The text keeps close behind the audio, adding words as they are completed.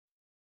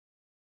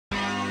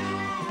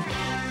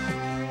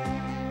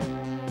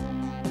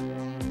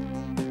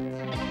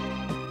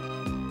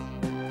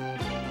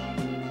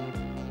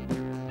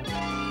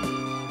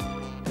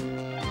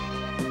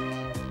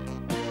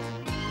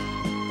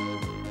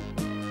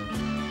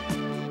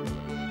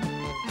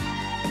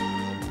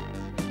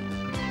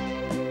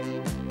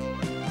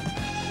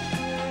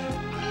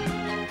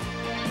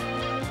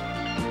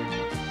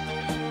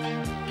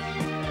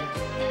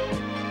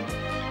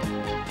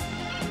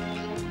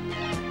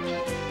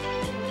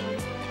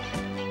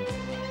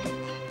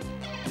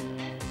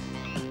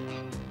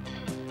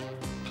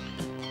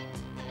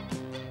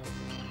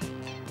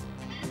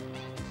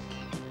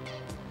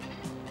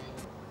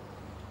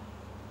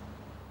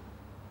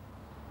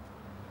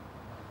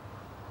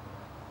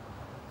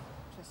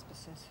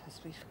trespasses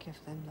as we forgive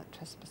them that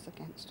trespass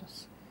against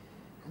us.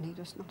 And lead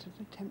us not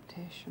into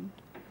temptation,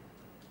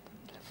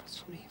 but deliver us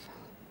from evil.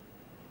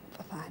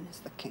 For thine is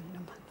the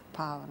kingdom, and the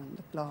power, and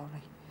the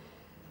glory,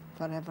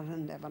 forever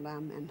and ever.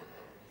 Amen.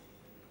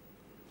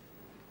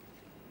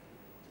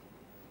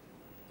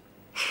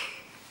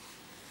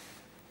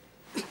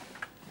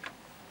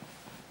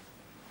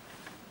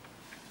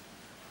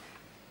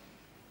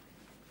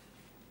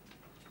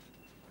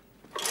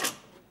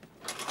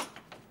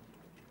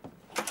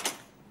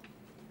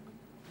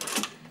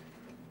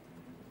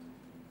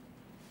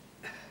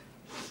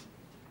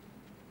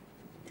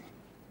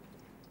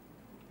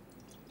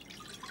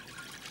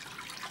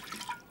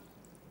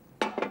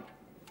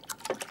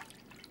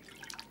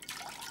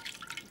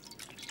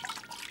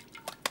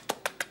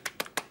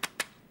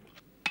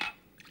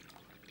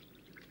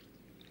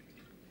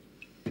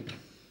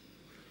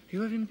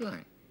 You having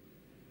black?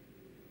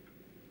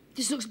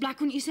 This looks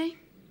black, wouldn't you say?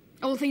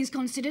 All things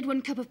considered,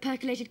 1 cup of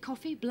percolated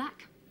coffee,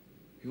 black.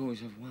 You always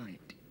have white.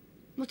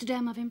 Well, today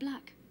I'm having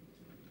black.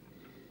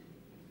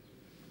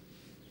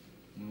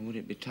 Well, would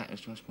it be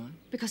tactless to ask why?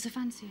 Because I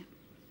fancy it.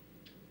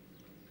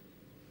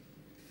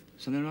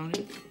 Something wrong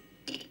with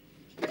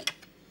it?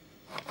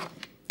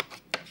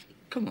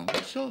 Come on,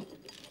 what's up?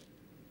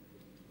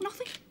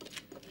 Nothing.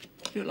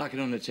 You look like an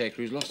undertaker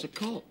who's lost a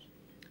corpse.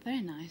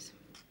 Very nice.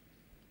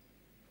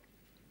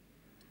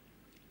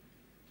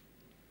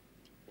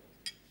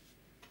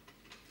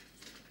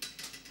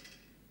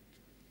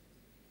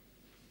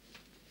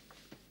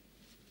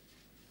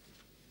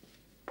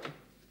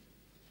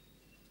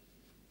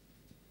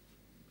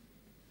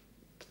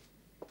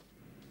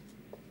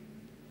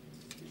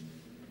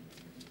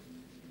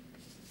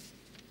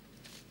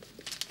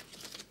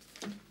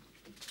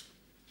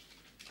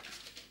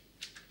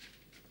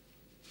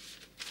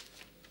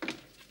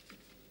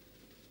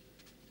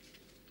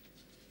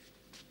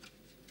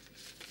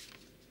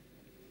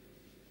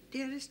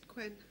 Dearest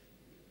Gwen,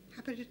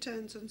 happy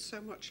returns and so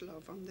much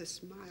love on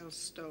this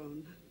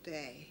milestone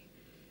day.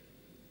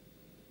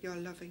 Your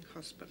loving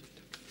husband.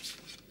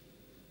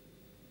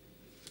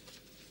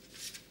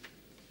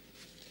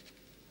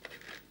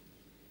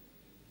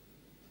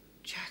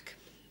 Jack.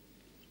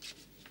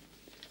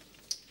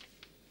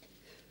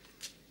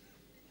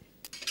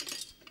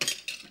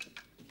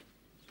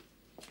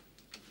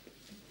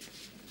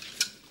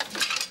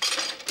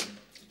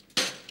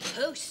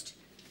 Post.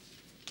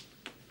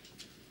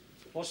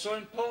 What's so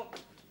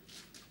important?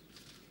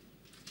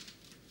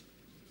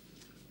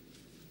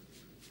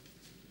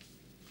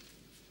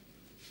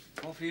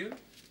 What for you?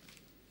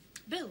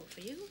 Bill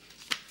for you.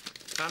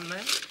 Fan mail?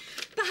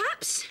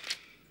 Perhaps.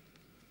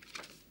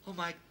 Oh,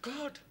 my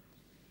God.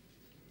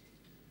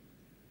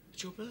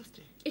 It's your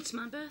birthday. It's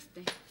my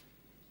birthday.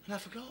 And I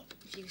forgot.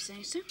 If you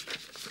say so.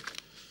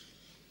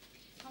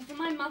 One for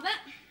my mother.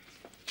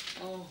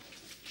 Oh,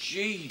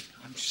 gee,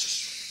 I'm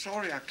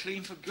sorry, I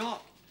clean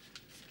forgot.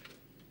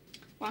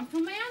 One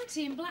from my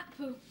auntie in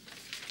Blackpool.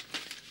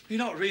 You're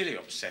not really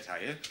upset, are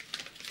you?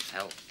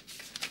 Hell.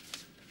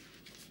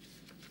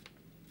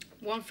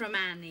 One from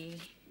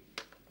Annie.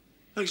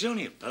 Look, it's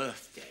only a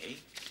birthday.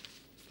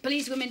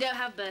 Police women don't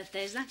have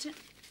birthdays, that's it.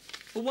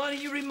 Well, why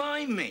don't you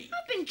remind me?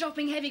 I've been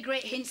dropping heavy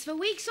great hints for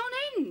weeks on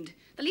end.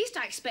 The least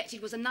I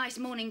expected was a nice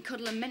morning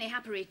cuddle and many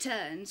happy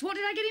returns. What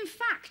did I get in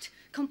fact?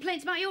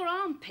 Complaints about your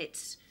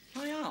armpits.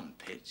 My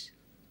armpits?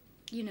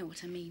 You know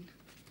what I mean.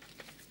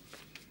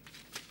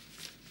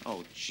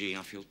 Oh, gee,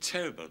 I feel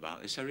terrible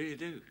about this, I really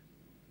do.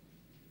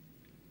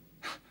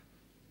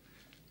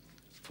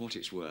 For what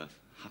it's worth,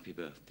 happy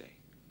birthday.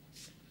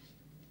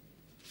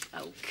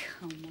 Oh,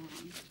 come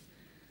on.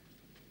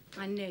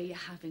 I know you're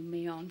having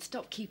me on.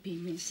 Stop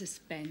keeping me in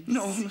suspense.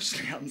 No,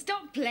 honestly, I'm...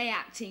 Stop play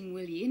acting,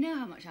 will you? You know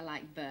how much I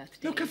like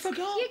birthdays. Look, I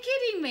forgot. You're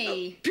kidding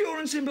me. Pure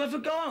and simple, I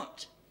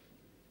forgot.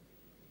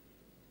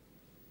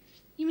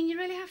 You mean you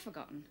really have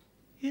forgotten?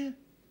 Yeah.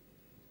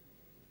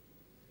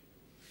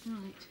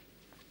 Right.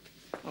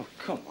 Oh,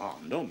 come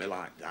on, don't be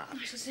like that.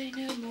 I shall say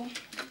no more.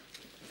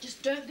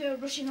 Just don't go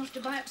rushing off to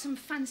buy up some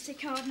fancy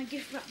card and a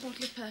gift-wrapped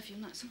bottle of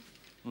perfume, that's all.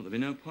 Will there be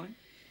no point?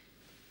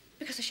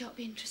 Because I shan't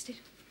be interested.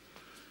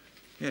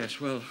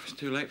 Yes, well, it's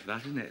too late for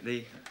that, isn't it?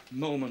 The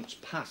moment's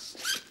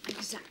past.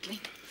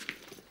 Exactly.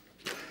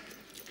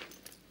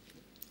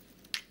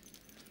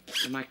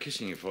 What am I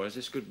kissing you for? Is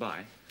this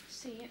goodbye?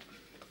 See it.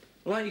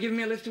 Well, aren't you giving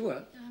me a lift to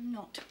work? I'm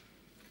not.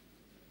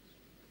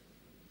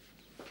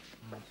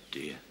 Oh,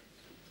 dear.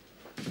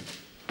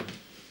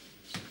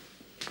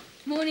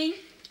 Morning.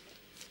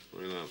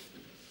 Morning, love.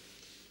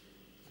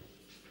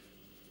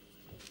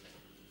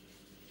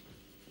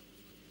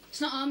 It's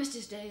not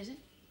Armistice Day, is it?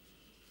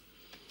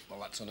 Well,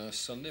 that's on a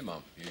Sunday,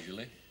 Mum,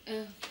 usually.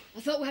 Oh, I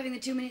thought we're having the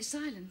 2-minute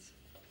silence.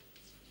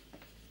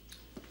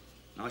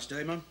 Nice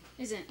day, Mum.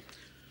 Is it?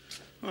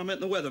 I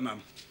meant the weather,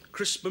 Mum.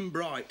 Crisp and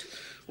bright.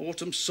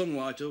 Autumn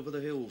sunlight over the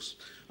hills.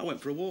 I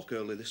went for a walk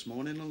early this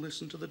morning and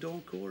listened to the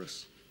dawn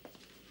chorus.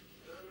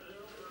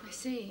 I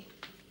see.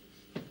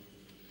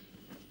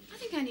 I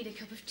think I need a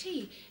cup of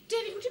tea.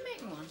 David, would you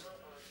make one?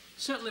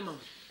 Certainly, Mum.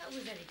 That would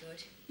be very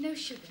good. No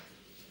sugar.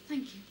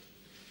 Thank you.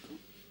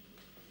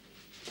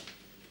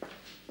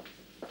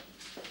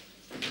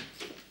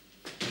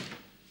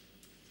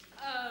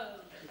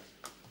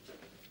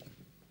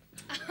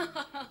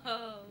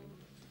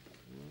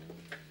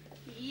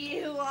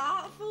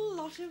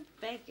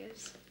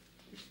 beggars.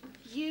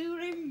 You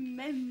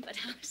remembered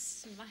how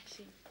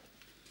smashing.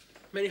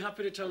 Many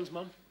happy returns,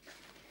 Mum.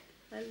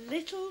 A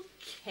little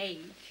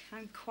cake.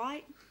 I'm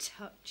quite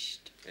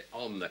touched.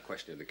 On the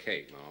question of the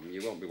cake, Mum,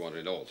 you won't be wanting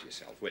it all to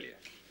yourself, will you?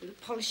 We'll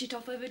polish it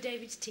off over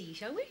David's tea,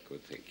 shall we?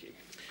 Good thinking.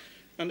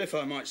 And if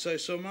I might say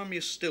so, Mum,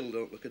 you still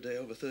don't look a day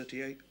over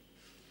 38.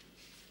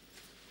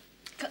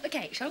 Cut the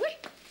cake, shall we?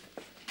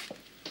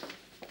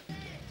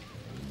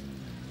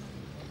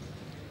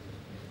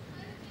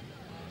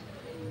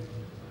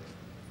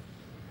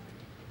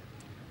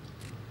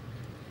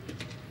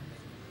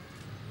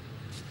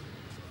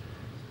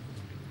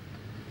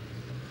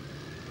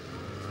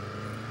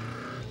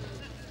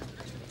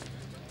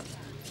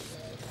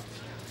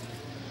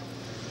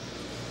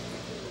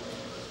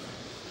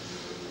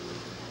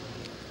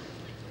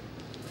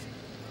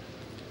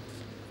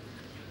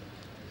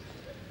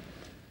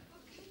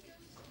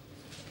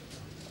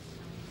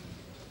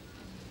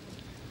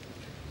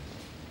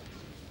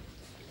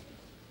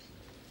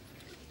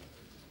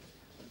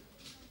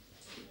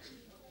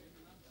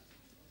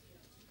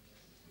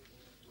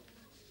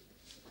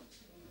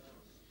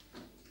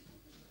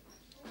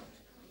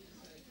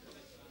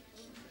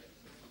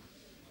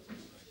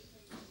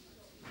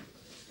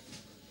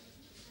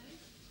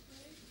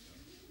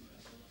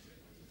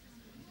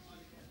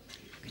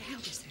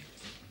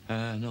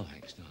 No,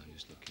 thanks. No, I'm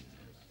just looking.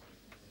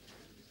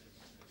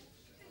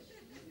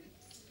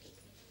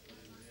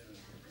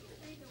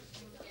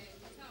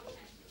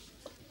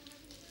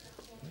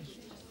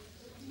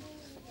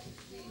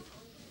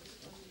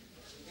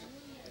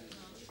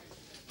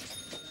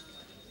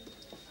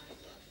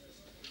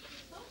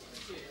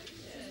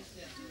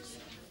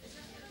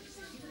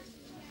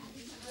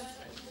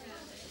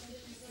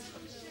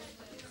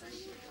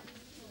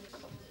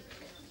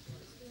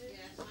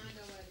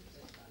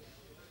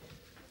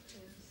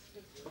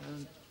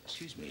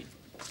 Excuse me,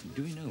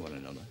 do we know one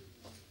another?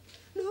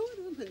 No, I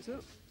don't think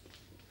so.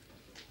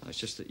 Oh, it's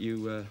just that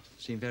you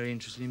seem very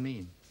interested in me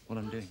and what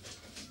I'm doing.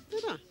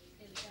 Did I?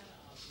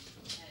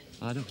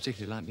 I don't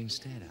particularly like being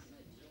stared at.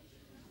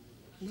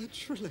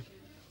 Naturally.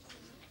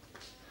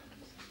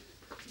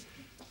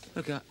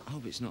 Look, I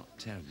hope it's not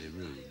terribly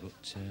rude,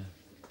 but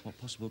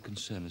what possible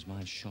concern is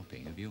my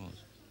shopping of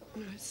yours?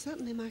 Well, it's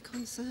certainly my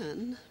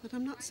concern, but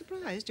I'm not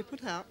surprised you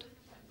put out.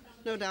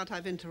 No doubt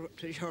I've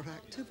interrupted your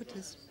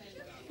activities.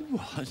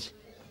 What?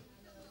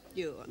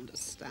 You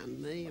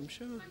understand me, I'm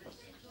sure.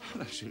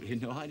 I've absolutely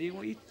no idea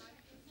what you...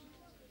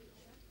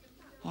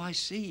 Oh, I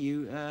see.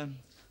 You,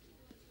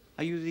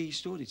 are you the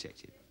store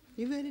detective?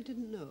 You really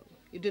didn't know?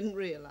 You didn't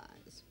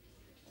realise?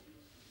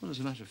 Well,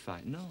 as a matter of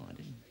fact, no, I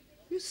didn't.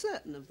 You're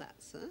certain of that,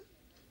 sir?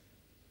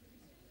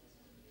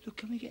 Look,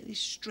 can we get this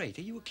straight?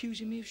 Are you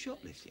accusing me of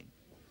shoplifting?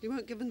 You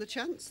weren't given the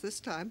chance this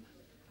time.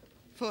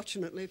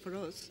 Fortunately for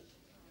us.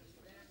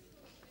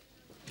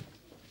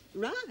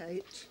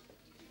 Right.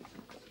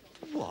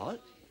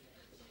 What?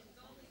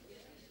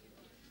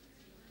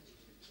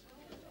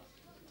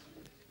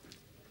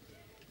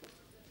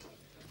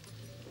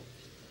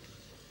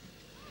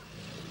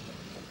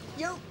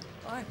 You!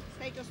 Aye.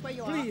 Stay just where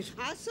you Please.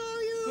 are. I saw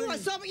you. Please. I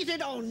saw what you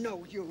did. Oh,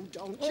 no, you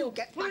don't. Oh, you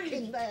get back please.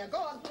 in there. Go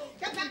on.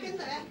 Get back in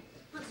there.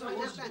 That's right,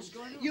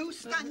 now, then. You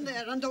stand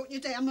there and don't you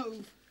dare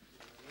move.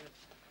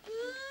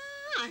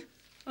 Aye.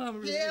 I'm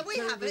really Here we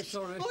have terribly it.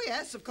 sorry. Oh,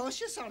 yes, of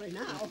course you're sorry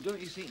now. Don't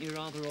you think you're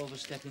rather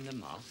overstepping the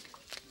mark?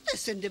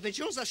 This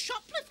individual's a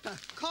shoplifter,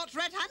 caught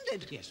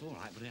red-handed. Yes, all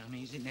right, but I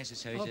mean, is it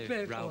necessary I'll to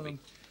pay for browbeat? them.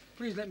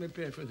 Please let me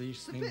pay for these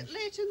It's a things. bit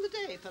late in the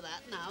day for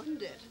that now,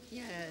 isn't it?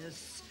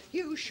 Yes.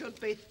 You should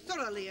be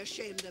thoroughly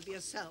ashamed of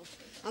yourself.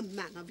 A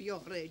man of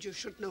your age who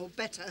should know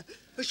better,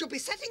 who should be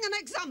setting an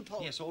example.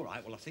 Yes, all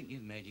right, well, I think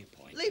you've made your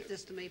point. Leave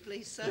this to me,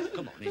 please, sir.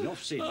 Come on,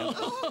 enough's enough.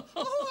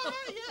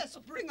 Yes,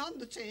 bring on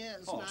the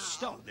tears Oh, now.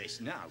 stop this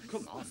now,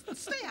 come on.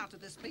 Stay out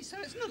of this, please, sir.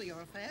 It's none of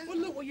your affair. Well,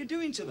 look what you're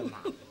doing to the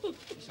man.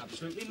 It's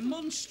absolutely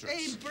monstrous.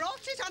 He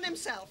brought it on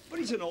himself. But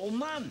he's an old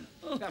man.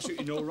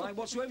 Absolutely no right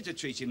whatsoever to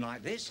treat him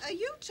like this. Are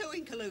you two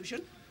in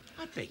collusion?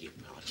 I beg your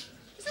pardon.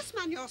 Is this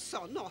man your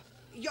son, or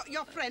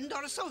your friend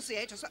or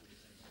associate or so?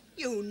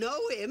 You know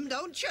him,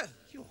 don't you?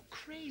 You're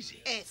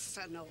crazy. It's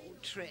an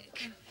old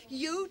trick.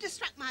 You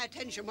distract my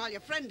attention while your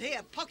friend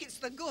here pockets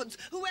the goods.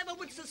 Whoever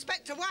would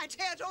suspect a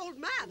white-haired old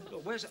man?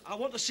 Look, I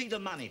want to see the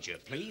manager,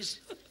 please.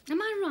 Am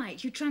I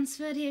right? You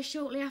transferred here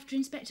shortly after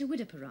Inspector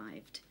Widdop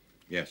arrived?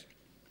 Yes.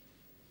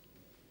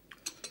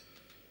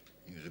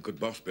 He was a good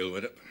boss, Bill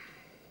Widdop.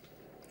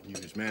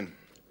 Knew his men.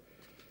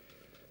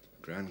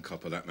 Grand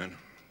copper, that man.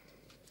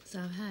 So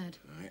I've heard.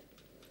 Right.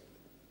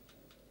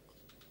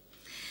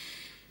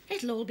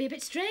 It'll all be a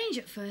bit strange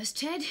at first,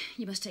 Ted.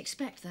 You must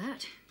expect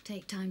that.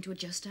 Take time to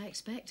adjust, I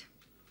expect.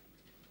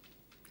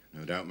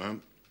 No doubt,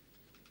 ma'am.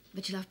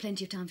 But you'll have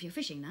plenty of time for your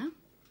fishing now.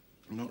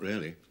 Not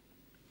really.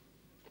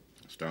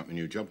 I'll start my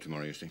new job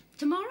tomorrow, you see.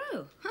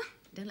 Tomorrow? Huh?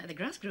 Don't let the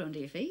grass grow under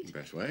your feet.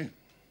 Best way.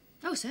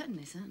 Oh,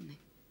 certainly, certainly.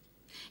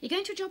 You're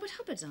going to a job at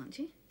Hubbard's, aren't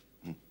you?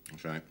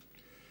 That's right.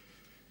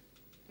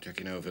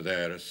 Taking over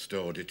there as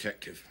store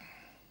detective.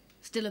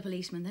 Still a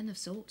policeman, then, of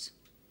sorts.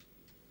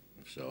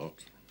 Of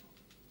sorts.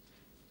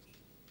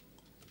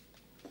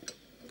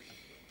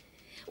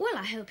 Well,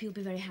 I hope you'll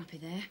be very happy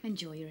there.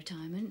 Enjoy your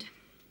retirement.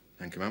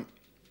 Thank you, Mum.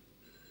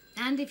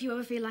 And if you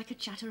ever feel like a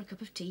chat or a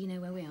cup of tea, you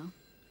know where we are.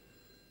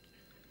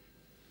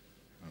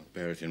 I'll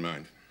bear it in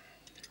mind.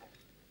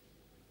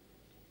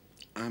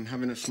 I'm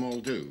having a small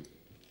do.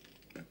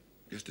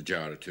 Just a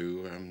jar or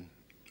two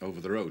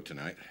over the road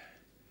tonight.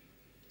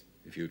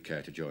 If you'd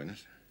care to join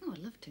us. Oh, I'd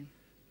love to.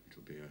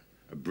 It'll be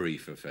a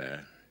brief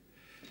affair.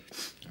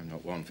 I'm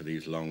not one for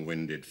these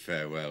long-winded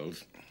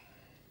farewells.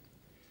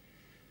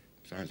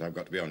 Besides, I've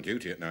got to be on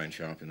duty at 9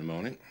 sharp in the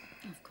morning.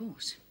 Of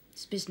course.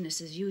 It's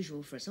business as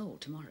usual for us all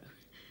tomorrow.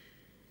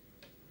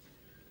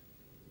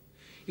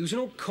 He was an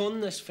old con,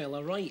 this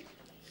fella, right?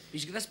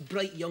 He's got this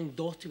bright young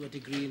daughter with a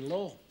degree in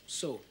law.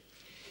 So,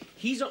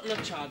 he's up in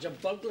a charge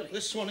of burglary.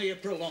 This one of your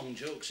prolonged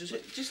jokes, is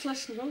it? Just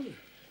listen, will you?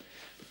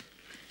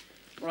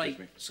 Right,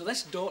 so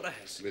this daughter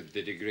has... With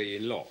the degree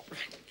in law?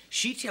 Right.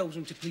 She tells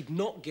him to plead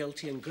not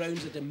guilty on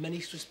grounds of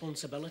diminished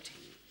responsibility.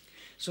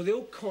 So the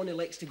old con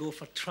elects to go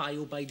for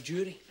trial by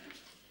jury.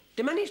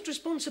 Diminished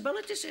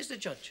responsibility, says the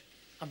judge.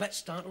 A bit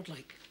startled,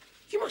 like.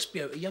 You must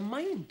be out of your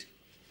mind.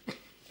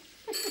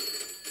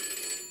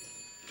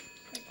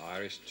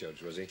 Irish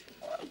judge, was he?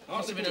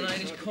 Must have been an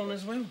Irish con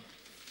as well.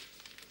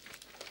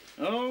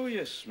 Oh,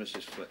 yes,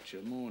 Mrs.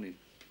 Fletcher. Morning.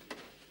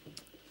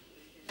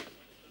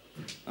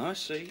 I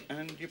see.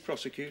 And you're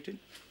prosecuting?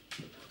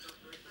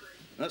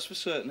 That's for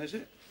certain, is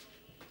it?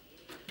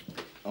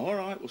 All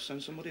right, we'll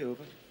send somebody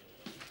over.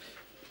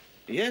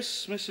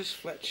 Yes, Mrs.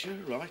 Fletcher,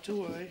 right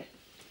away.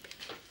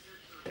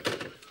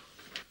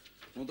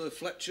 Mother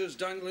Fletcher's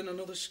dangling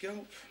another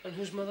scalp. And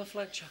who's Mother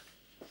Fletcher?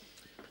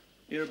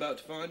 You're about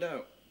to find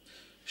out.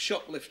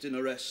 Shoplifting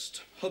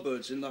arrest.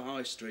 Hubbard's in the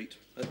High Street.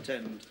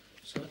 Attend.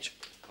 Such.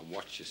 And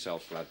watch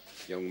yourself, lad.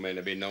 Young men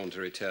have been known to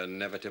return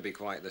never to be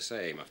quite the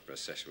same after a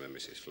session with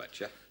Mrs.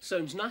 Fletcher.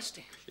 Sounds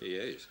nasty. She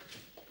is.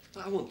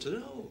 I want to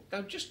know.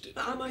 Now, just...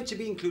 Am I to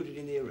be included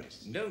in the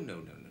arrest? No.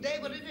 They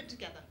were in it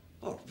together.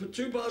 Oh, for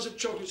 2 bars of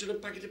chocolates and a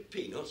packet of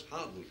peanuts?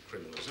 Hardened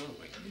criminals, aren't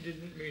we? You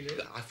didn't mean it.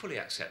 I fully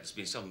accept there's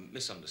been some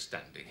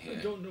misunderstanding here.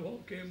 I don't know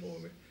what came over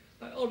me.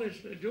 I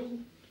honestly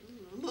don't.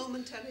 A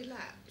momentary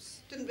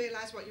lapse. Didn't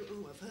realise what you...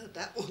 Oh, I've heard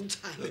that one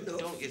time Look, enough.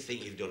 don't you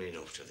think you've done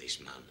enough to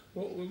this man?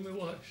 What will my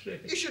wife say?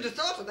 You should have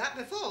thought of that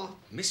before.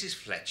 Mrs.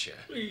 Fletcher.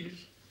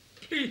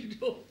 Please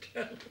don't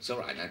tell. It's all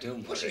right, now, don't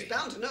worry. Well, she's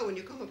bound to know when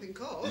you come up in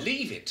court.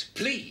 Leave it,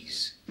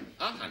 please.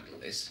 I'll handle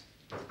this.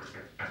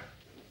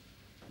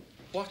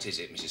 What is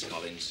it, Mrs.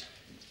 Collins?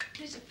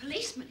 There's a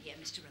policeman here,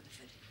 Mr.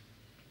 Rutherford.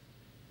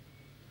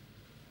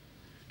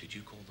 Did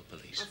you call the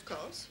police? Of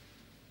course.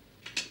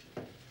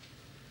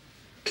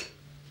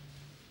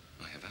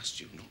 I have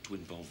asked you not to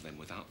involve them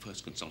without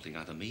first consulting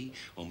either me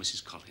or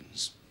Mrs.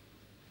 Collins.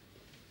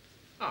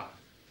 Ah,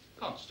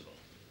 Constable.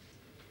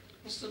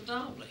 Mr.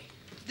 Darby.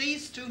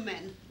 These 2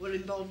 men were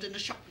involved in a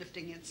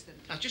shoplifting incident.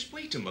 Now, just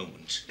wait a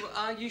moment. Well,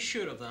 are you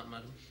sure of that,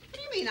 madam? What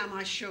do you mean, am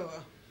I sure?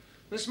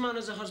 This man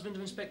is the husband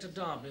of Inspector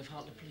Darby of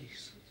Hartley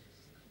Police.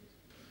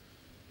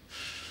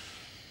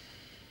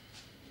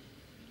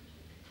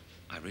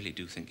 I really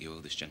do think you owe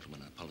this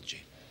gentleman an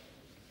apology.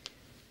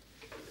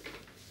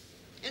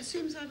 It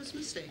seems I was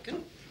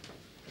mistaken.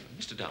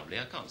 Mr. Darby,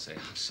 I can't say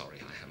how sorry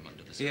I am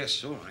under this.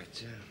 Yes, all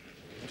right.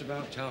 What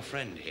about our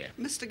friend here?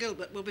 Mr.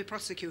 Gilbert will be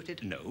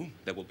prosecuted. No,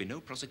 there will be no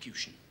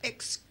prosecution.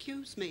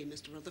 Excuse me,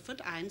 Mr.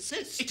 Rutherford, I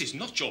insist. It is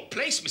not your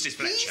place, Mrs. He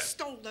Fletcher.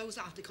 stole those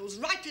articles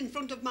right in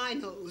front of my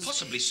nose.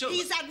 Possibly so.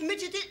 He's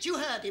admitted it. You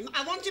heard him.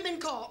 I want him in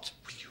court.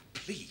 Will you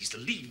please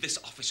leave this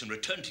office and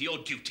return to your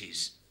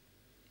duties?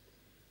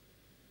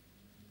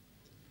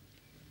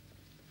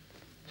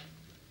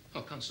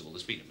 Oh, Constable,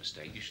 there's been a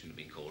mistake. You shouldn't have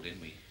been called in.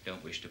 We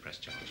don't wish to press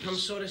charges. I'm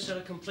sorry, sir.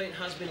 A complaint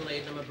has been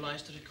laid and I'm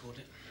obliged to record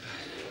it.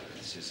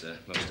 This is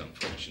most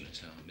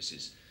unfortunate.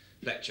 Mrs.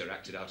 Fletcher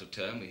acted out of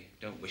turn. We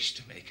don't wish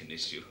to make an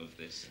issue of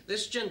this.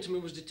 This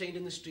gentleman was detained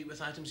in the street with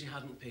items he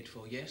hadn't paid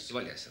for, yes?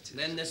 Well, yes, that's it.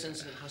 Then this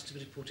incident has to be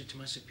reported to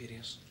my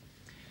superiors.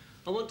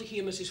 I want to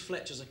hear Mrs.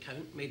 Fletcher's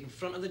account made in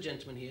front of the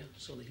gentleman here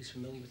so that he's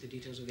familiar with the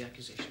details of the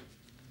accusation.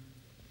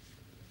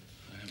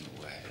 I'm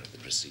aware of the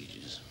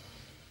procedures.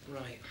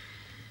 Right.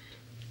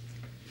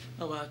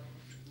 Oh,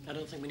 I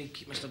don't think we need to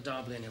keep Mr.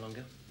 Darby any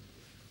longer.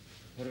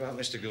 What about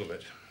Mr.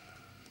 Gilbert?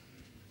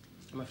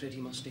 I'm afraid he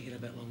must stay here a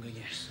bit longer,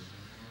 yes.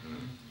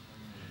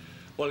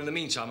 Well, in the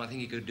meantime, I think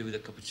you could do with a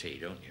cup of tea,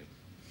 don't you?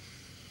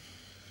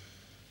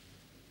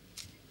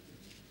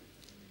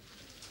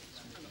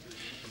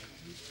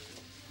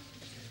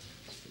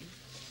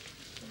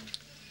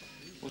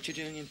 What are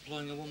you doing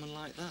employing a woman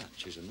like that?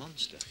 She's a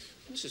monster.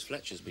 Mrs.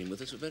 Fletcher's been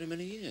with us for very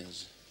many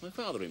years. My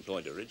father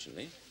employed her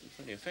originally.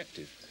 Very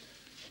effective.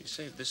 She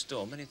saved this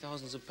store many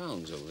thousands of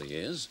pounds over the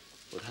years.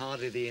 But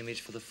hardly the image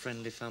for the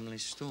friendly family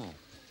store.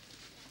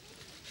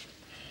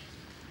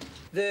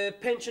 The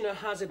pensioner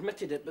has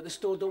admitted it, but the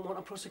store don't want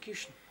a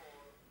prosecution.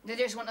 They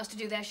just want us to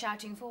do their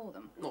shouting for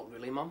them. Not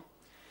really, Mum.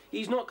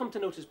 He's not come to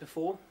notice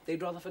before.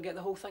 They'd rather forget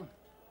the whole thing.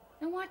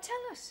 Then why tell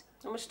us?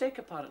 A mistake,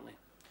 apparently.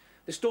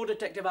 The store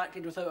detective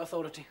acted without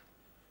authority.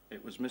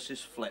 It was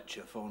Mrs.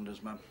 Fletcher phoned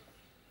us, ma'am.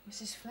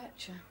 Mrs.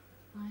 Fletcher.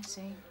 I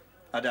see.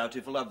 I doubt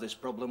if we'll have this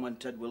problem when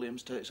Ted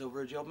Williams takes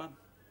over a job, ma'am.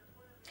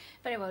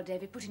 Very well,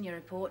 David. Put in your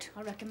report.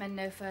 I'll recommend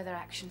no further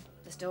action.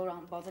 The store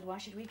aren't bothered. Why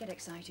should we get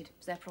excited?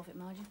 It's their profit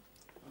margin.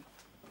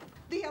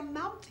 The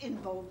amount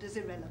involved is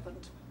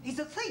irrelevant. He's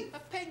a thief. A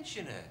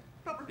pensioner.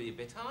 Probably a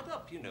bit hard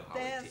up, you know how it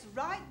There's is.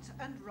 right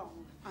and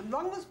wrong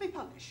must be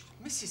punished.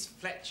 Mrs.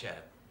 Fletcher.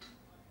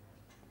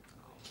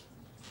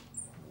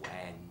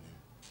 When?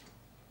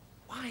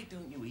 Why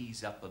don't you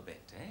ease up a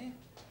bit, eh?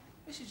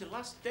 This is your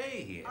last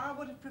day here. I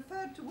would have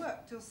preferred to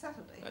work till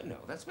Saturday. No,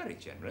 that's very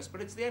generous, but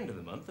it's the end of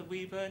the month and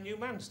we've a new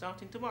man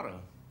starting tomorrow.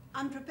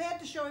 I'm prepared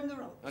to show him the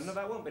ropes. No,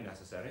 that won't be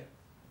necessary.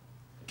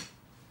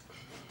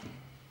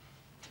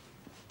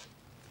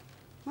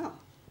 Well,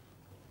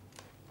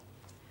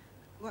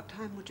 what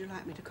time would you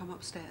like me to come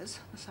upstairs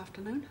this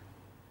afternoon?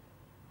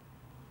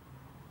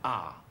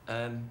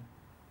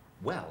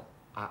 Well,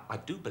 I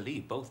do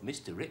believe both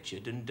Mr.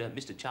 Richard and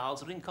Mr.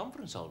 Charles are in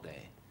conference all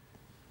day.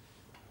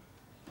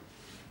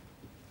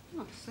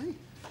 Oh, I see.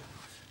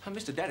 And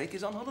Mr. Derrick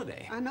is on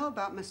holiday. I know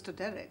about Mr.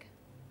 Derrick.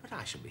 But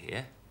I shall be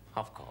here,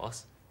 of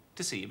course,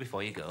 to see you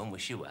before you go and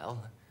wish you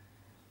well.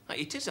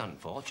 It is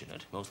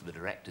unfortunate, most of the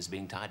directors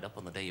being tied up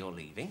on the day you're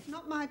leaving.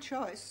 Not my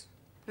choice.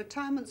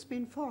 Retirement's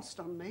been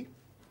forced on me.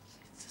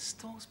 It's the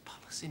store's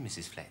policy,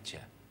 Mrs.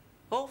 Fletcher.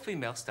 All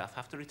female staff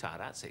have to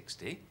retire at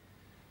 60.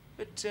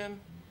 But,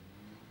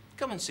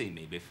 come and see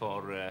me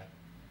before,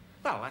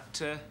 well,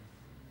 at,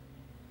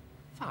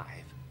 5.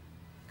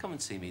 Come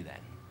and see me then.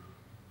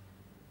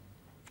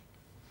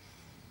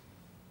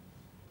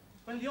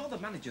 Well, you're the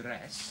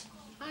manageress.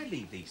 I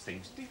leave these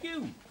things to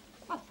you.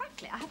 Well,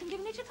 frankly, I haven't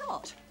given it a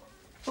thought.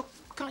 Look,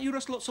 can't you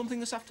rustle up something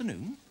this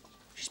afternoon?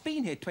 She's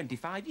been here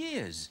 25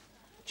 years.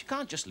 She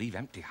can't just leave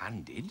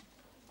empty-handed.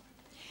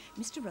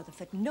 Mr.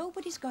 Rutherford,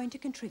 nobody's going to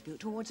contribute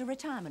towards a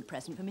retirement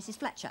present for Mrs.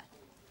 Fletcher.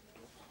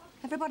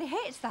 Everybody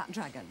hates that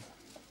dragon.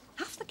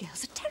 Half the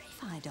girls are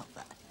terrified of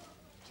her.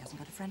 She hasn't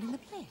got a friend in the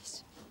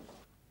place.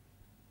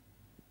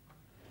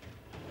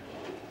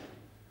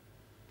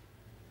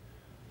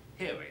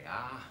 Here we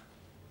are.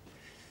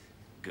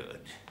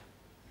 Good.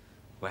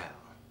 Well,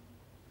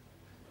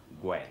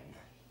 Gwen,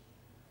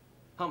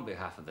 on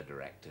behalf of the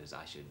directors,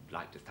 I should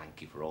like to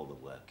thank you for all the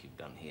work you've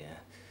done here.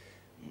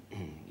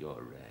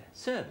 Your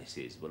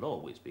services will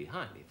always be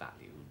highly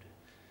valued.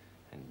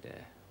 And,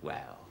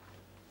 well,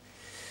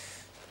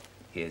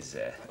 here's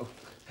a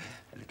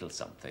little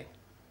something.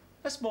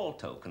 A small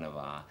token of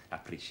our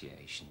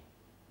appreciation.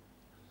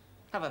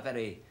 Have a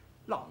very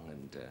long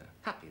and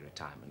happy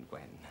retirement,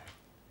 Gwen.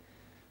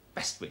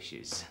 Best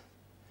wishes.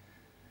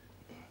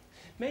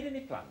 Made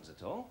any plans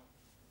at all?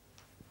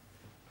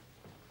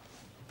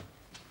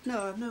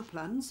 No, I've no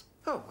plans.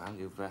 Oh, well,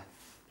 you've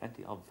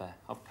plenty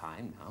of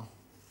time now.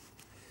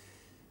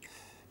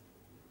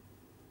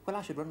 Well,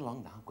 I should run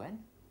along now, Gwen.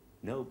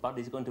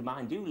 Nobody's going to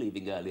mind you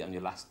leaving early on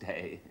your last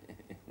day.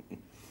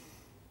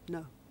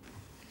 No.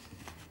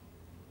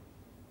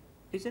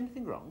 Is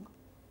anything wrong?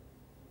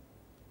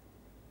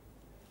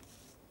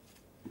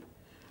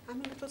 I'm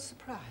a little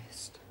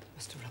surprised,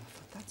 Mr.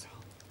 Rutherford, that's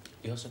all.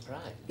 You're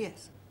surprised?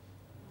 Yes.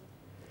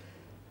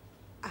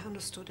 I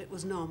understood it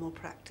was normal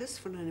practice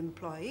for an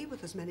employee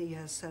with as many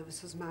years'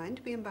 service as mine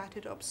to be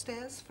invited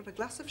upstairs for a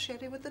glass of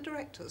sherry with the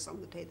directors on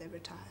the day they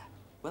retire.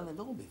 Well,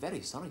 they'll all be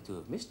very sorry to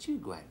have missed you,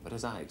 Gwen, but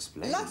as I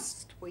explained...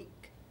 Last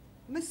week,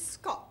 Miss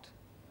Scott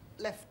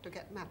left to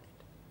get married.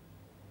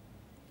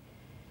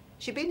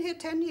 She'd been here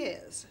 10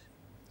 years.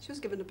 She was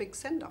given a big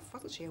send-off,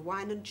 wasn't she? A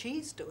wine and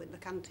cheese do in the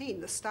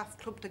canteen. The staff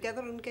clubbed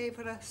together and gave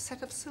her a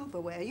set of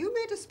silverware. You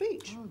made a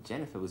speech. Oh,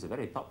 Jennifer was a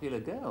very popular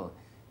girl.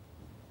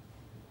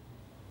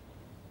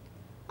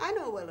 I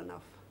know well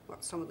enough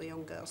what some of the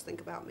young girls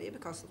think about me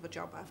because of the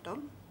job I've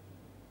done.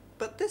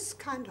 But this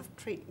kind of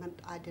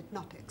treatment I did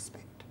not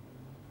expect.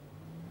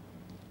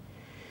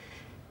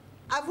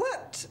 I've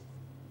worked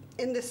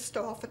in this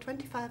store for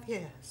 25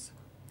 years.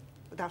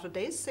 Without a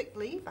day's sick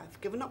leave, I've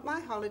given up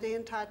my holiday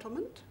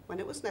entitlement when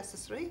it was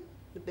necessary,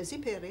 the busy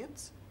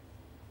periods.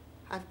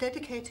 I've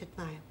dedicated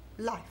my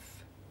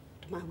life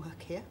to my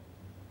work here.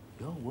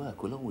 Your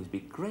work will always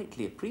be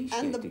greatly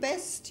appreciated. And the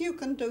best you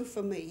can do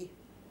for me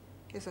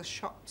is a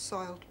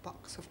shop-soiled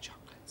box of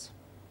chocolates.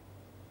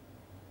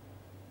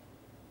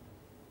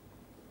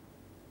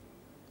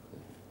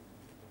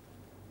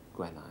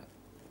 Gwen,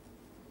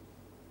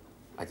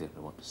 I don't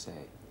know what to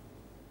say.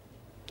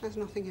 There's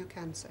nothing you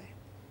can say.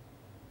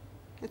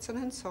 It's an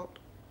insult.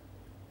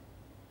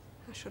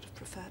 I should have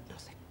preferred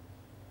nothing.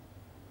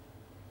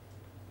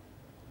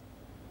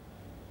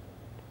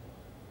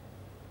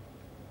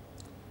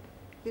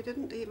 You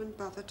didn't even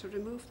bother to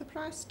remove the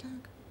price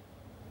tag.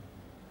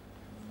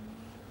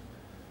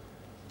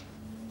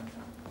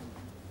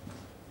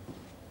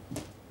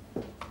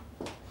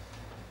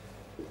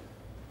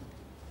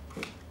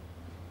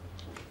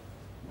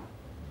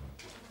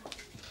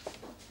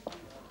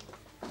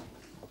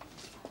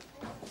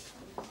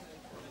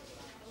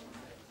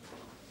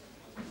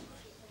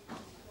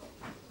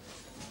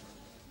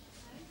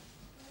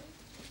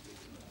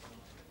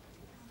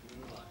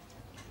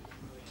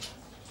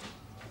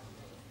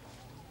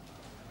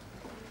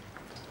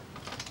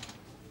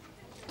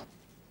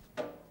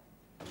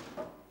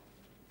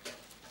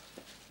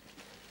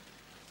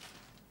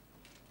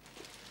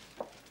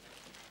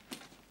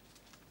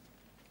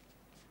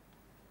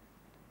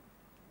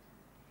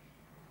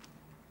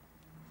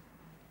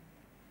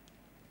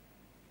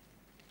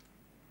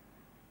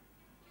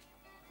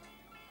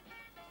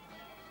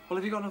 Well,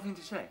 have you got nothing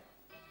to say?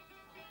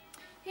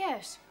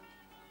 Yes.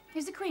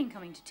 Is the Queen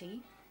coming to tea?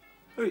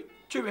 Oh, it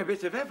took me a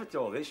bit of effort,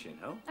 all this, you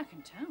know. I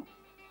can tell.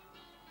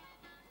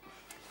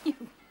 You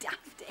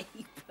daft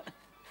ape.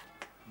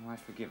 Am I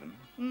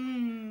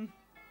forgiven?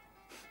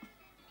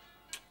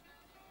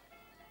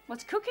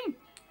 What's cooking?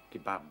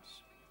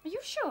 Kebabs. Are you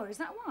sure? Is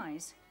that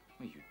wise?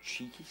 Oh, you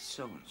cheeky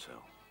so-and-so.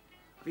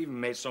 I've even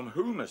made some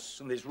hummus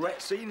and this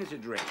retsina to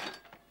drink.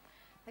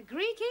 A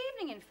Greek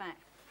evening, in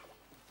fact.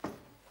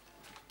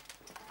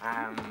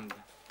 And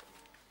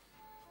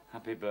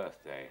happy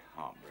birthday,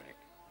 Heartbreak.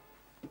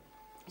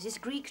 Is this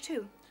Greek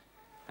too?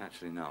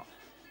 Actually not.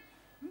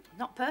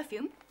 Not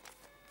perfume.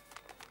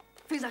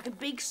 Feels like a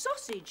big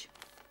sausage.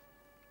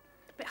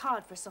 A bit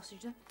hard for a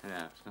sausage, though.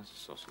 Yeah, it's not a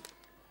sausage.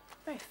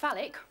 Very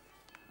phallic.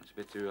 It's a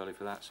bit too early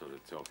for that sort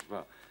of talk as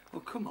well.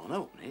 Well, come on,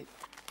 open it.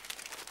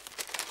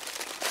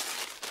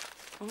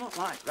 Well, not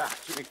like that.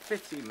 It took me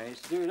 15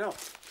 minutes to do it up.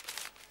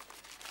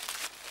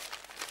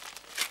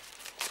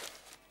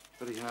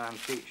 But it's an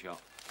antique shop.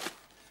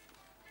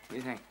 What do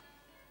you think?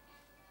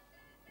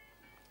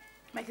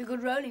 Make a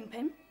good rolling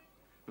pin.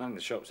 Man,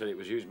 the shop said it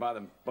was used by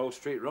the Bow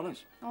Street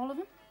runners. All of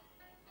them.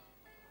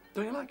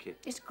 Don't you like it?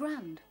 It's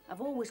grand. I've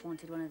always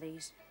wanted one of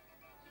these.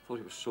 Thought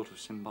it was sort of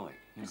symbolic,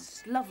 you know.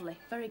 It's lovely.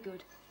 Very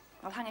good.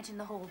 I'll hang it in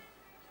the hall.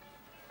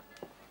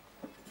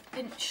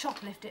 Didn't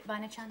shoplift it by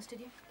any chance, did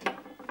you?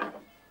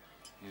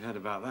 You heard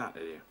about that,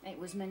 did you? It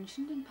was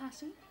mentioned in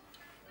passing.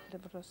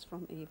 Deliver us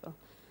from evil,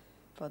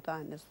 for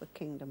thine is the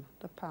kingdom,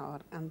 the power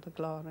and the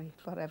glory,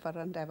 forever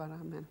and ever.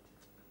 Amen.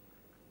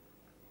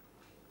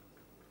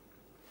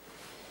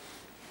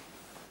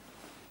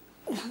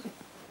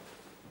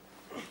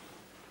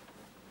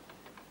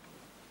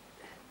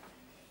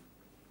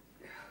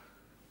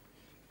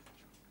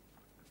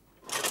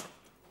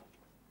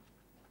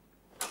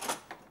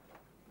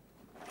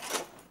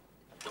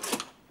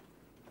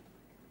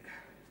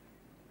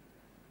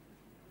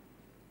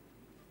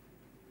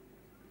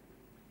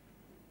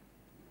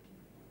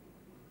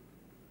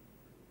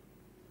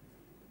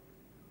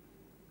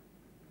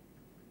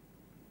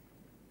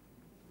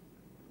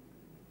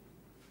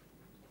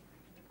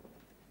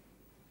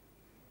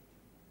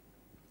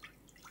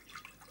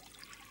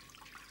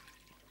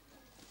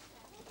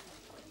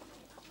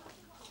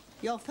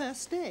 Your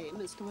first day,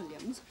 Mr.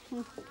 Williams?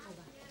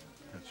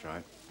 That's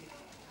right.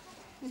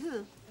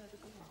 Yeah.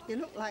 You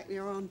look like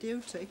you're on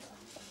duty.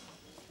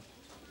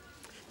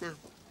 Now,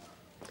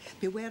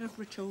 beware of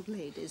rich old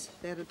ladies.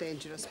 They're a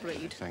dangerous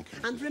breed. Thank you,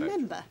 And Mrs.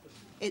 remember,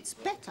 it's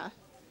better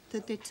to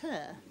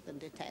deter than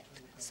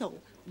detect. So,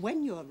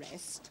 when you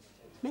arrest,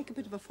 make a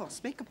bit of a fuss,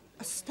 make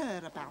a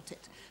stir about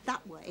it.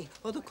 That way,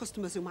 other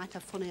customers who might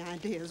have funny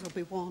ideas will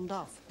be warned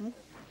off.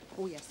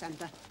 Oh, yes, and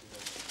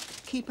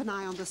keep an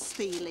eye on the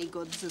steely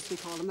goods, as we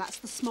call them. That's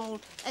the small,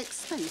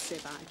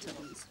 expensive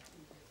items.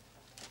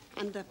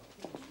 And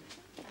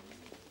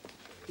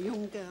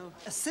young girl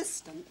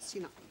assistants,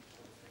 you know,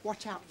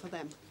 watch out for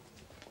them.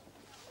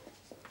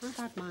 I've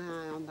had my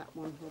eye on that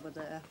one over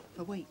there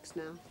for weeks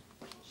now.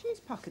 She's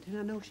pocketing,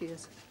 I know she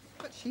is.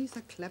 But she's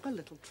a clever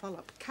little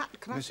trollop, cat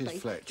crafty. Mrs.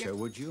 Fletcher,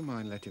 would you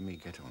mind letting me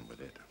get on with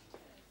it?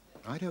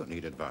 I don't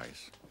need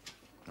advice.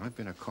 I've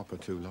been a copper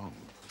too long.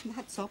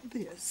 That's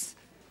obvious.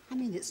 I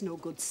mean, it's no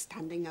good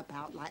standing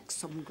about like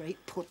some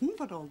great pudding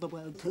for all the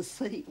world to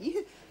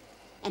see.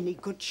 Any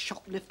good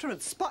shoplifter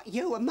would spot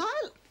you a mile.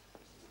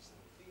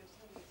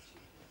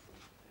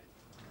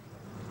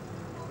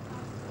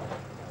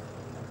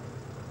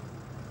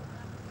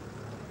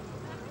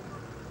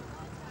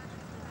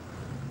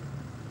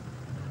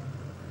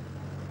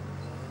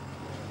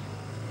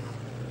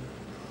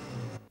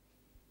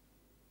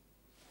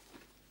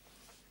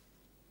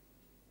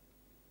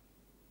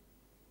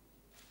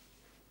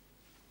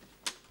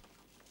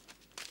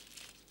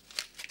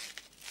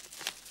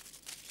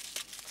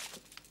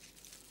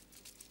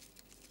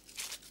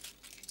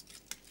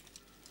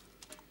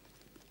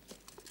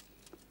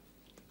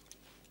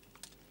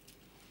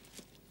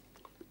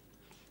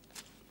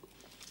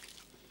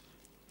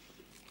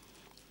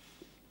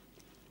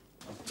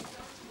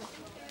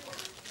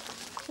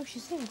 Oh,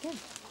 she's here again.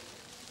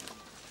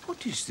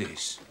 What is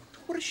this?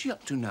 What is she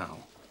up to now?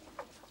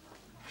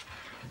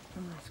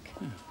 Ask.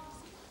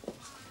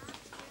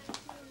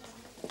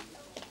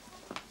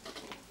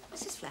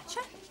 Mrs. Fletcher,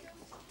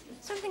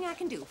 something I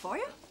can do for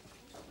you?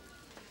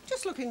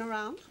 Just looking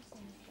around.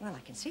 Well,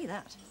 I can see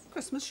that.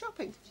 Christmas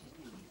shopping.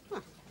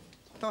 Well,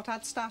 thought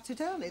I'd start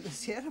it early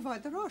this year,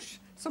 avoid the rush.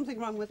 Something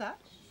wrong with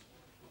that?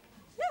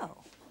 No,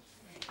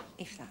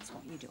 if that's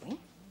what you're doing.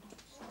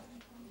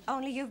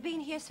 Only you've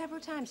been here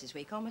several times this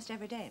week, almost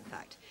every day, in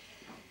fact.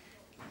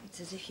 It's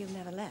as if you've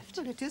never left.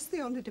 Well, it is the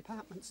only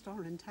department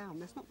store in town.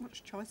 There's not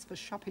much choice for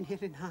shopping here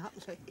in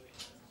Hartley.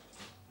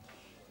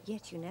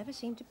 Yet you never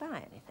seem to buy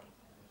anything.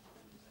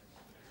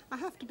 I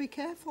have to be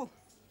careful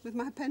with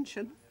my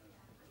pension.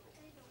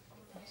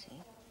 I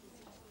see.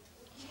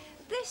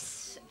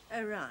 This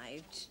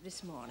arrived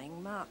this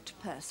morning, marked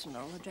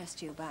personal, addressed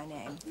to you by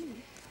name.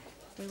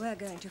 We were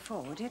going to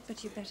forward it,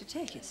 but you'd better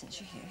take it since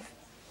you're here.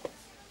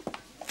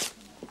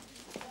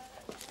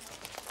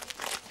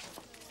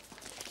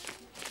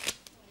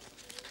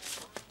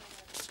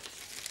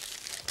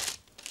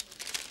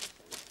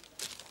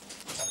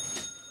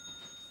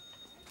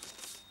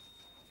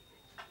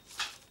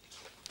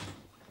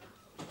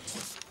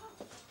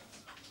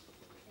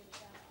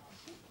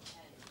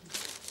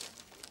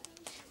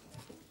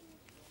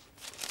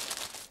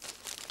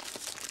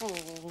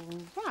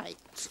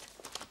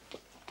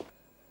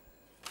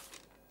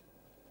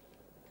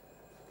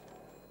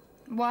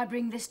 Why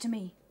bring this to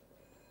me?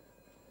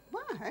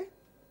 Why?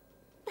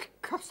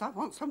 Because I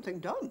want something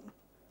done.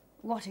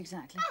 What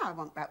exactly? I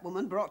want that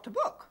woman brought to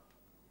book.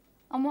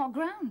 On what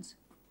grounds?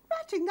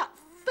 Writing that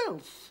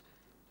filth.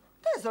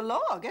 There's a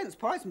law against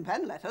poison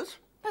pen letters.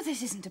 But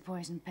this isn't a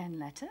poison pen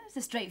letter. It's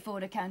a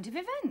straightforward account of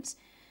events.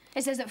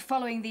 It says that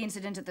following the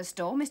incident at the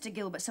store, Mr.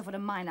 Gilbert suffered a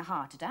minor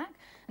heart attack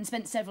and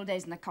spent several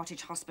days in the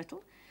cottage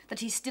hospital, that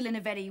he's still in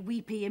a very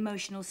weepy,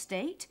 emotional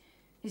state.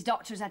 His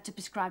doctor has had to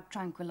prescribe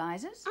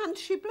tranquilizers. And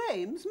she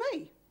blames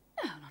me.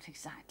 No, not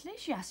exactly.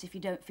 She asks if you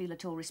don't feel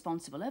at all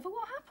responsible over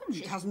what happened.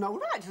 She has no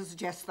right to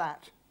suggest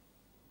that.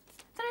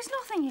 There is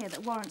nothing here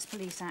that warrants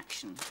police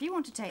action. If you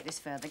want to take this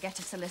further, get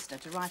a solicitor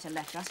to write a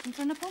letter asking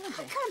for an apology.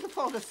 I can't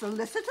afford a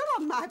solicitor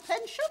on my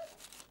pension.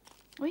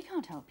 We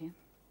can't help you.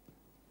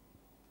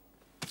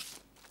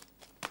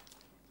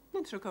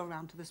 I shall go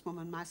round to this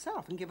woman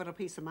myself and give her a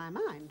piece of my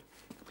mind.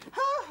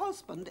 Her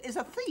husband is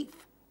a thief.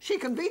 She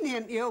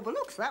conveniently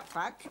overlooks that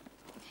fact.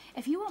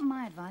 If you want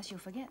my advice, you'll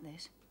forget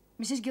this.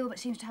 Mrs. Gilbert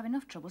seems to have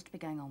enough troubles to be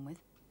going on with.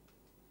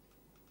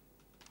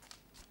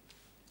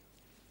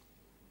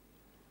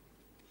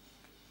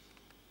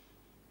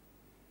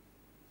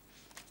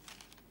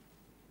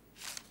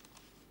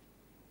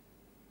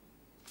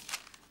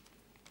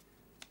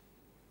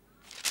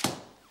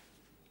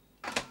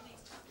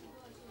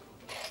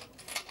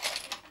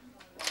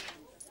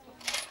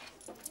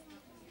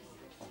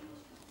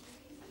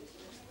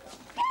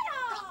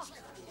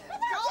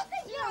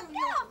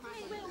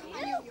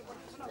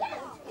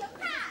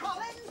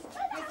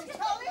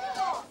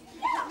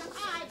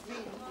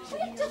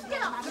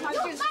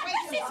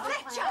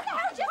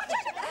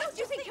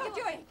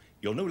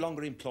 You're no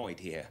longer employed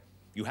here.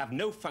 You have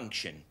no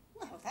function.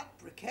 Well, that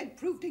brickhead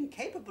proved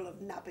incapable of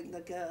nabbing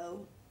the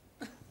girl.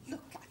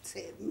 Look at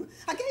him.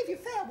 I gave you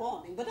fair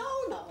warning, but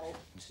oh no.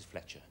 Mrs.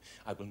 Fletcher,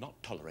 I will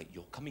not tolerate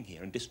your coming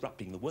here and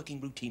disrupting the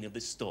working routine of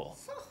this store.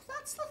 So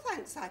that's the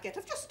thanks I get.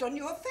 I've just done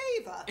you a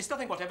favour. It's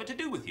nothing whatever to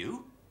do with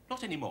you.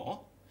 Not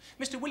anymore.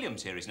 Mr.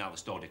 Williams here is now the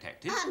store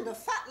detective. And a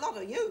fat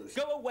lot of use.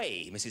 Go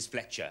away, Mrs.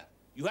 Fletcher.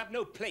 You have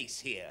no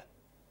place here.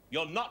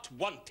 You're not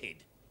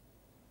wanted.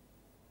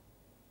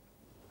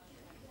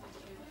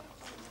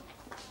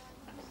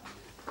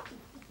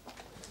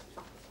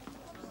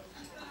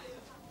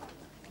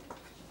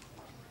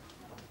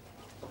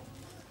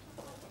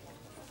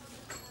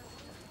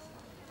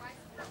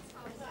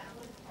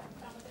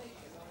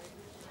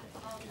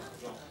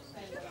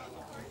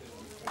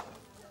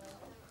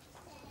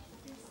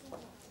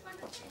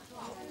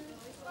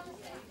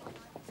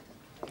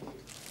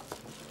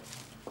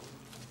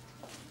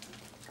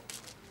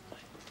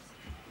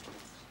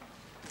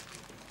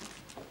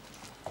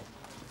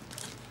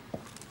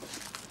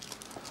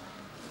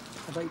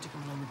 I'd like to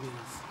come along with you,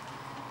 love.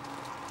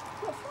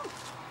 What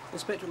for?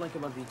 Inspector would like a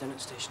word with you down at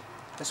the station.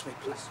 This way,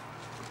 please.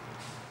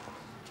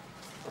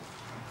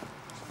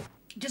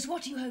 Just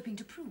what are you hoping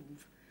to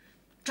prove?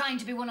 Trying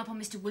to be one up on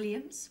Mr.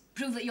 Williams?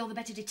 Prove that you're the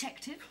better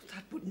detective?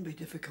 That wouldn't be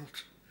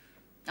difficult.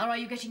 Or are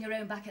you getting your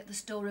own back at the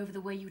store over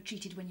the way you were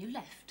treated when you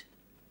left?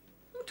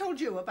 Who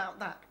told you about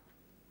that?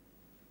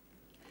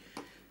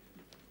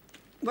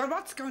 Well,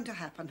 what's going to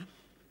happen?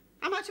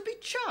 Am I to be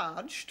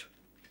charged?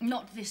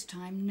 Not this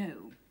time,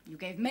 no. You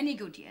gave many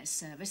good years'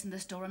 service and the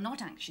store are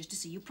not anxious to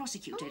see you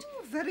prosecuted.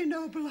 Oh, very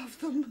noble of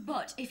them.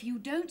 But if you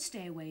don't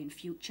stay away in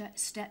future,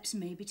 steps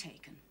may be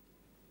taken.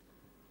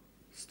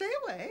 Stay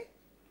away?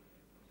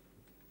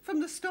 From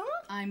the store?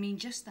 I mean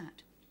just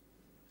that.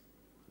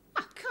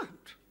 I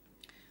can't.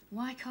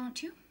 Why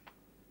can't you?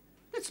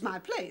 It's my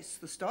place,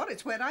 the store.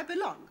 It's where I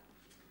belong.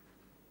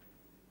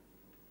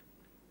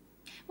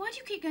 Why do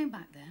you keep going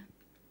back there?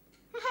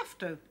 I have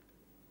to.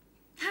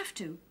 Have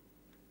to?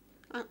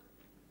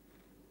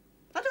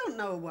 I don't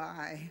know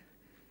why.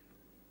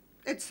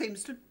 It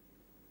seems to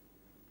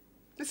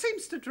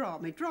draw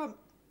me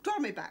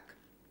back.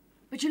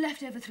 But you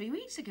left over 3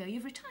 weeks ago.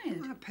 You've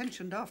retired. I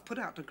pensioned off, put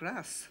out to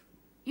grass.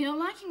 You're not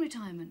liking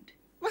retirement?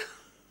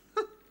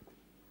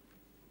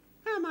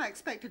 How am I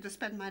expected to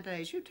spend my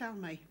days? You tell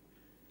me.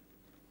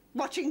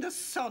 Watching the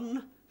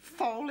sun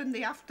fall in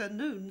the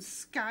afternoon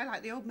sky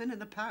like the old men in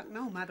the park?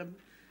 No, madam.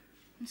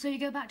 And so you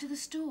go back to the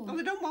store? Oh,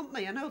 they don't want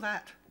me, I know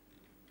that.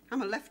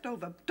 I'm a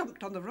leftover,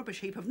 dumped on the rubbish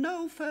heap of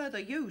no further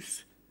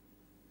use.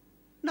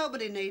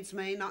 Nobody needs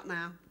me, not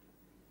now.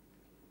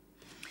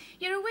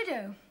 You're a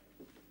widow?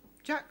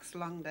 Jack's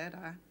long dead,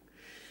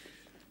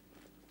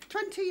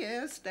 20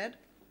 years dead.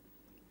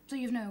 So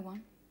you've no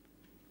one?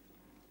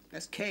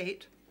 There's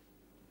Kate.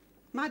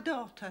 My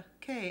daughter,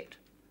 Kate.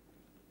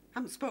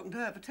 Haven't spoken to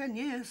her for 10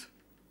 years.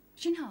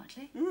 Jean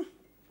Hartley?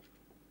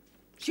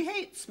 She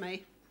hates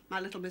me, my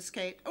little Miss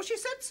Kate. Oh, she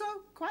said so,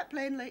 quite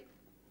plainly.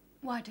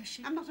 Why does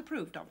she? I'm not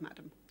approved of,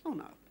 madam. Oh,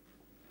 no.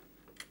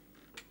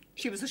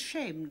 She was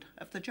ashamed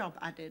of the job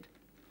I did.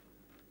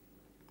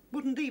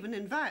 Wouldn't even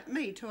invite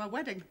me to her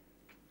wedding.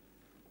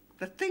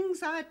 The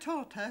things I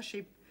taught her,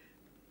 she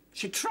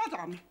trod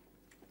on.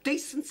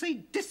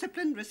 Decency,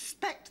 discipline,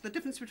 respect, the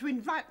difference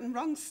between right and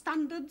wrong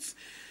standards.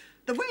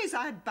 The ways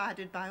I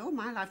abided by all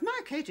my life.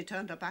 My Katie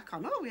turned her back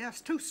on. Oh,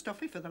 yes, too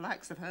stuffy for the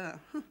likes of her.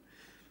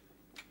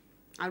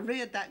 I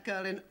reared that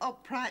girl in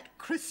upright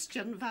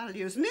Christian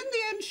values, and in the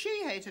end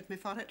she hated me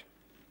for it.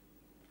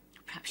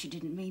 Perhaps she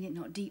didn't mean it,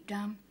 not deep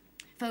down.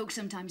 Folks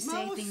sometimes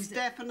say things that...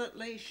 Most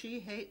definitely she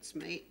hates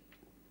me.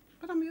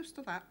 But I'm used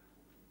to that.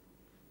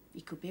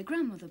 You could be a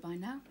grandmother by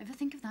now. Ever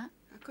think of that?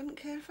 I couldn't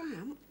care if I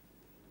am.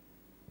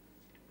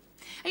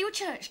 Are you a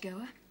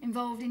churchgoer?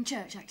 Involved in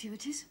church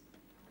activities?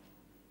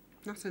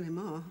 Not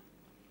anymore.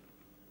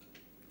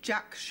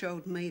 Jack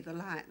showed me the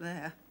light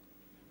there.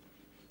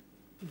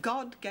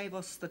 God gave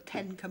us the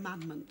 10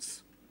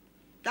 Commandments.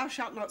 Thou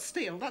shalt not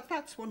steal,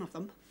 that's one of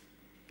them.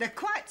 They're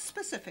quite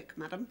specific,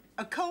 madam.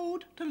 A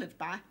code to live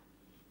by.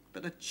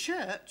 But the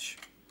church...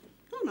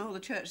 Oh, no, the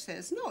church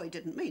says, no, he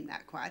didn't mean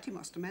that quite. He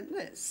must have meant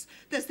this.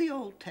 There's the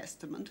Old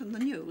Testament and the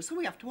New, so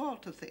we have to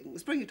alter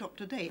things, bring it up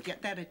to date,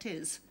 yet there it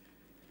is.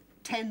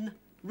 10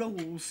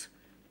 rules,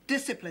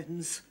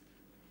 disciplines.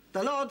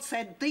 The Lord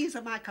said, these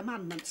are my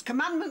commandments.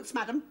 Commandments,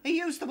 madam. He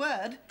used the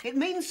word. It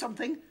means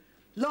something.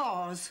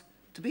 Laws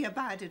to be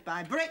abided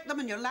by. Break them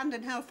and you'll land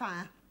in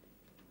hellfire.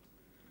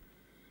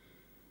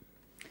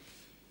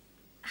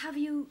 Have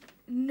you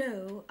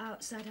no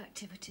outside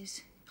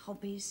activities,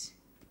 hobbies,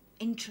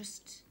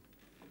 interests?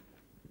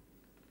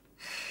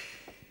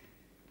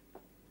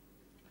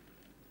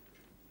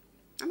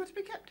 Am I to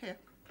be kept here?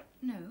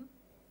 No.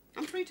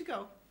 I'm free to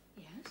go?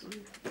 Yes.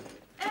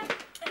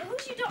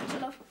 Who's your doctor,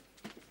 love?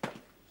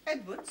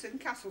 Edwards in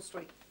Castle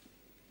Street.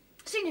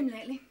 Seen him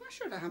lately? Why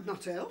should I? I'm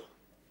not ill.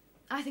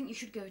 I think you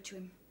should go to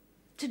him.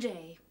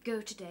 Today.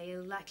 Go today.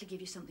 He'll likely give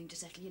you something to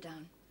settle you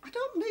down. I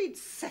don't need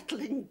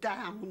settling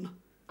down.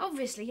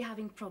 Obviously, you're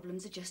having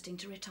problems adjusting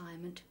to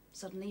retirement.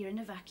 Suddenly you're in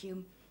a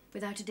vacuum,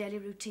 without a daily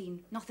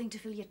routine, nothing to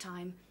fill your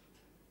time.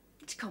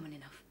 It's common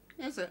enough.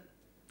 Is it?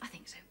 I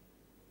think so.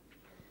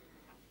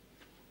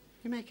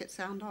 You make it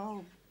sound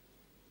all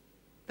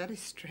very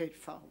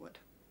straightforward.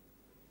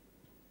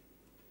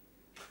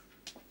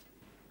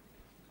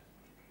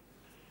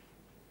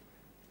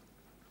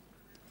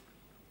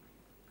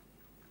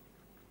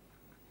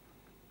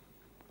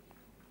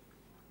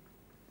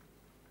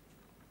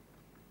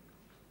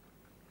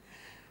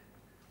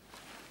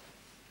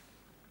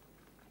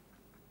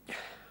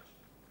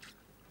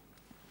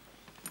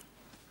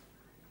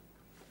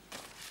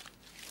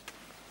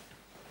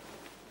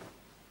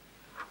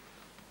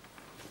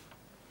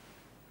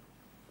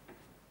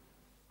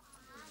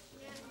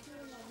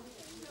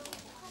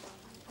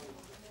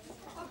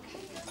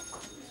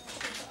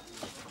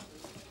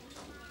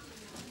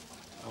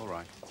 All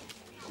right.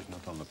 She's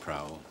not on the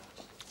prowl.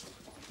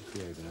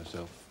 She's behaving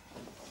herself.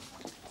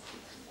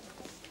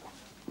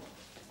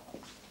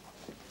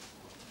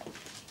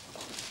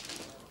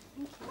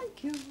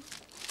 Thank you.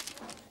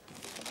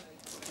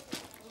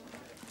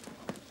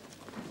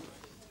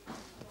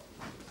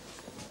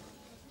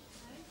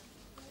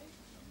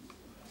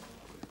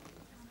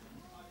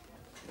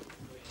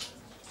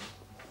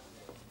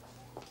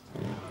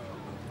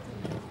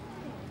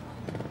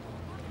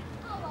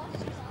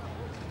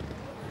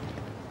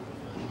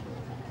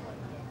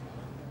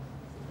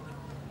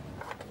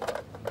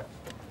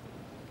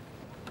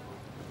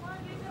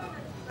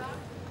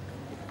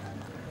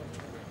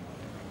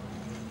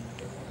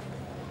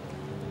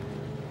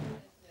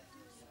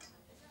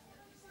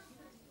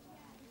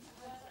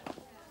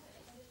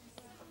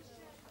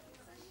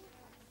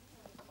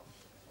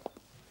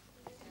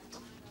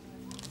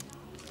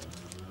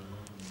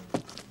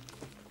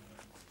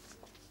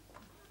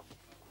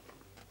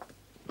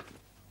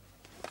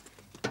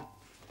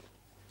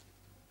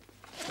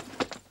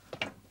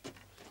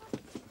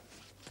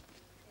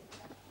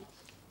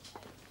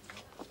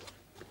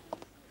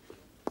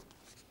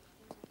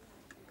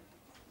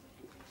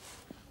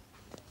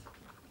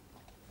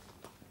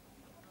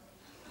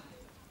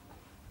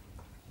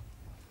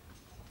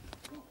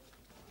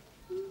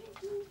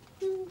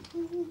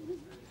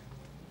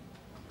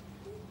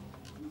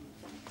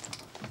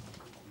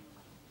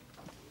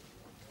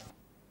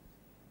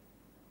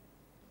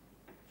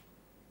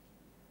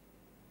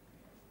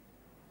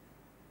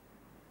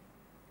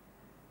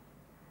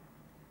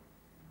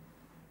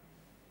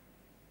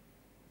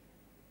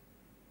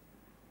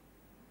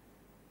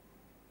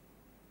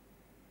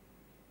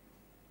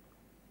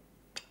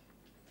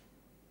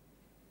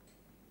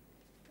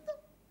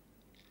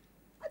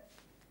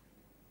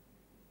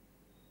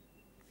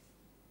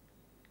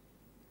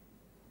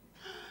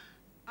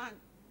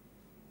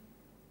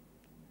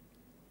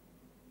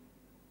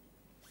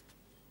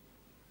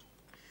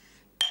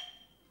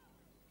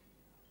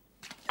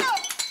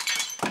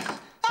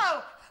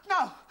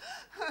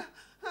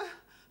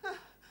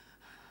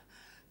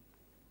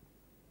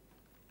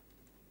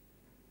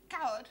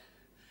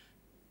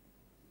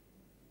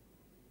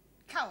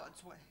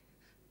 Coward's way.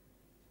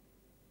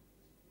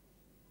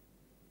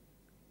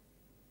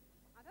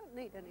 I don't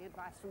need any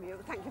advice from you,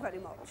 thank you very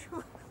much.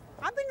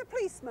 I've been a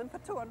policeman for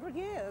 200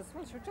 years.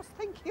 Well, you just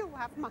think you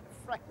have my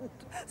friend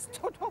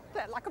stood up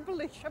there like a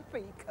militia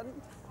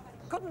beacon.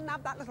 Couldn't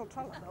have that little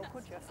trollop though,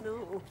 could you?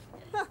 No.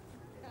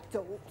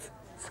 Don't.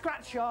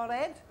 Scratch your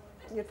head,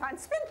 and you'd find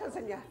splinters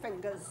in your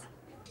fingers.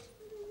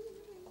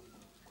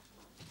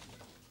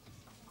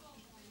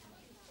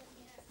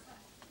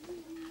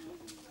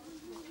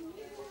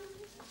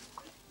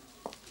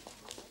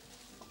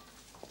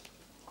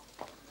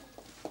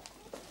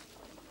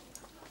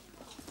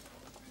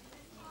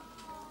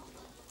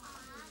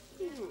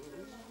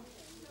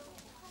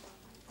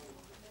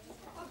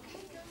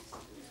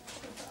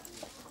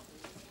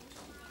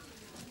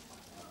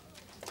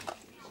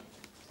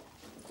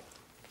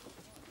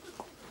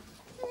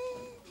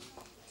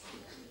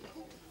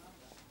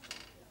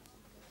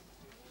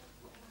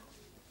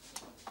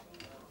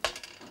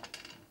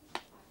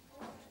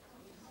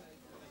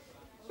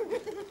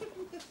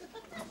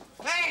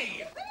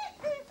 Hey!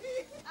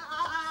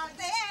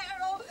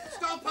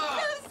 Stop her!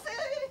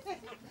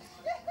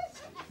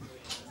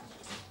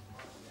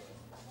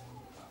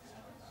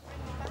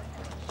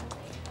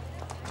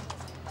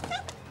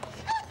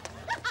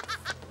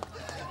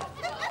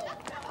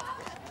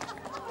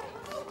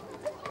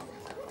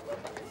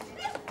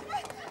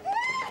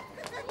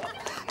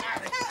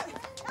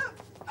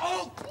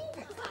 Oh!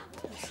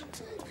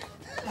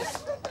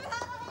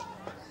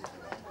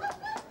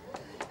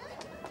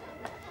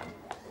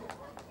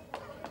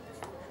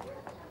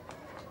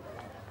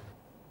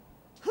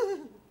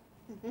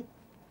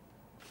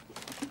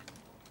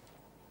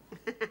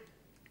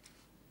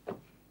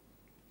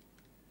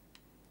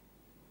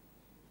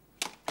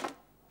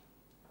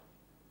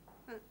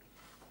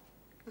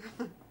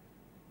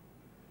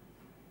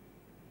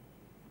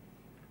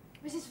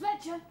 Mrs.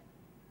 Fletcher?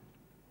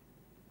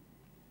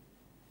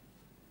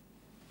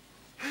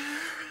 I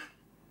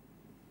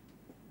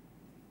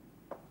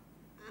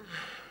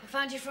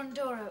found your front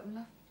door open,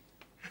 love.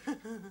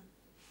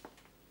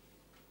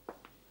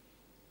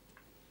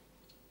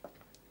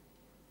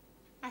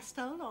 I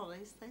stole all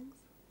these things.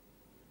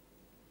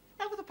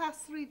 Over the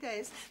past 3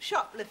 days,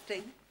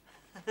 shoplifting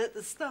at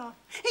the store.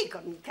 He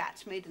couldn't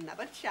catch me, didn't have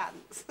a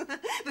chance.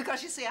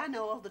 Because, you see, I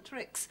know all the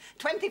tricks.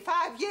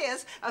 25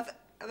 years of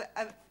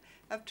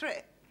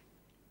trick.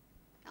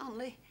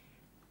 Only,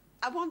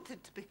 I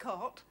wanted to be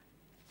caught,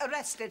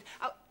 arrested.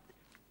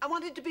 I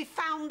wanted to be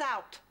found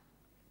out.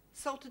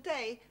 So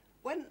today,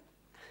 when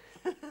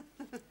I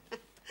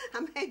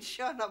made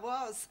sure I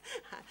was.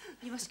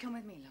 You must come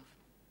with me, love.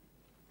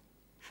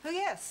 Oh,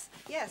 yes,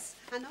 yes,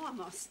 I know I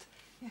must.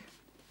 Yeah.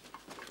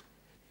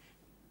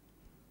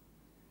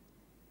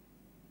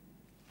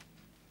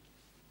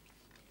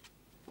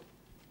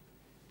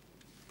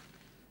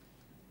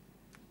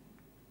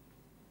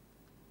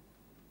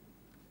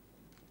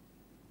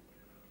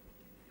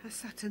 I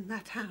sat in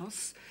that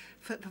house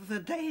for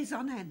days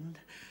on end.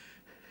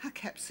 I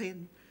kept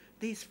seeing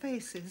these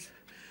faces,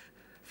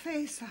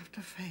 face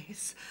after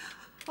face.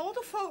 All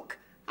the folk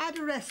I'd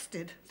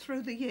arrested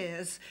through the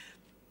years,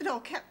 it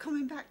all kept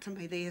coming back to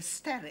me, the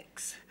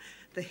hysterics,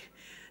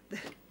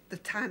 the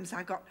times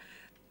I got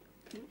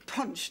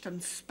punched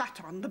and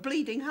spat on, the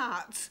bleeding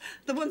hearts,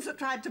 the ones that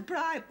tried to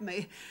bribe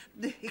me,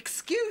 the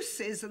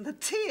excuses and the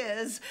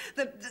tears,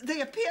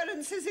 the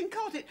appearances in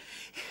court. It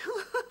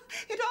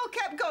all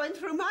kept going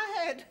through my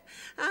head.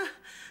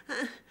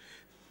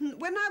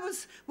 When I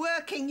was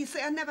working, you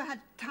see, I never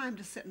had time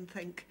to sit and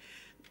think.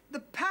 The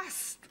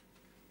past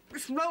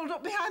just rolled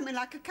up behind me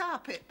like a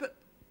carpet, but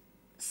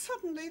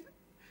suddenly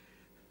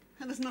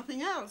there was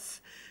nothing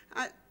else.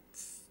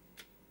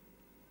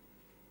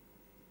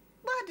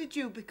 Why did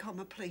you become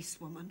a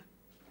policewoman?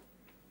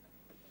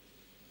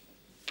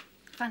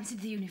 Fancied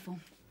the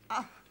uniform.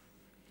 Ah,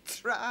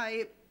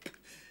 tripe.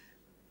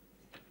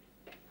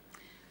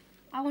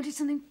 I wanted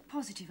something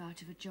positive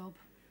out of a job.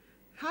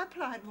 I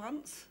applied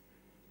once.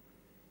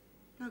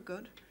 No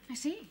good. I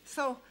see.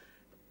 So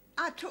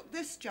I took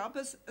this job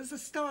as a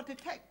store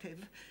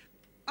detective.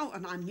 Oh,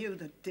 and I knew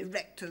the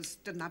directors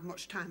didn't have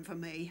much time for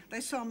me. They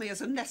saw me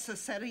as a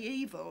necessary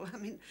evil. I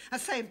mean, I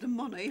saved them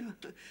money,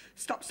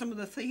 stopped some of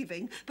the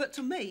thieving, but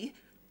to me,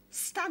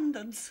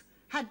 standards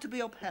had to be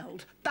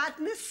upheld.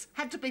 Badness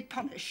had to be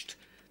punished.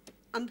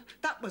 And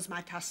that was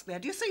my task there.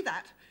 Do you see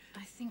that?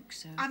 I think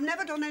so. I've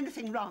never done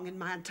anything wrong in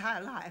my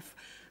entire life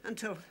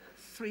until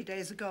 3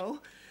 days ago.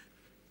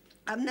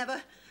 I've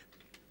never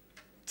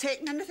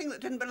taken anything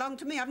that didn't belong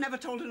to me. I've never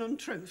told an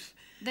untruth.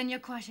 Then you're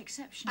quite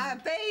exceptional. I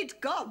obeyed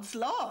God's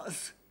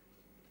laws.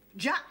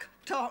 Jack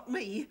taught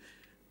me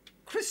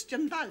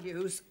Christian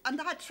values, and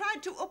I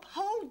tried to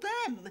uphold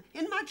them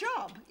in my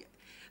job.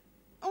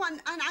 Oh, and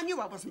I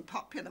knew I wasn't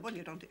popular. Well,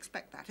 you don't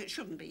expect that. It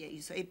shouldn't be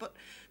easy. But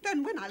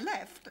then when I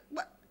left,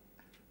 well,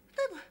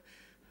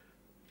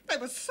 they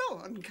were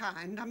so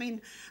unkind. I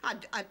mean,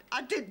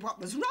 I did what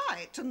was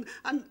right, and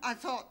I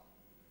thought,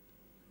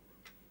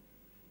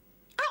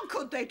 how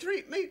could they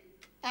treat me?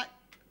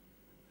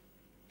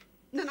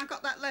 Then I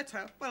got that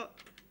letter. Well,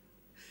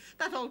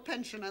 that old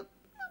pensioner,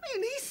 I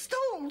mean, he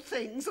stole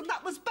things, and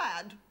that was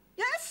bad.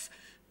 Yes?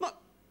 But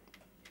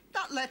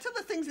that letter,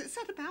 the things it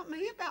said about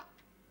me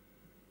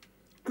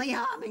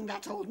harming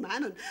that old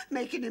man and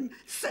making him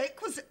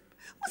sick, was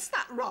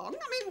that wrong?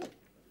 I mean,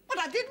 what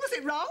I did, was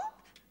it wrong?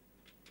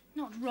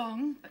 Not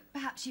wrong, but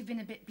perhaps you've been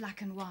a bit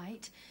black and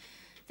white.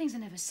 Things are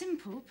never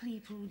simple.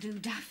 People do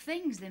daft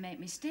things. They make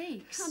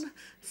mistakes. I'm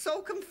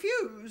so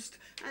confused.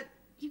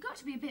 You've got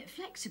to be a bit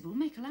flexible,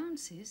 make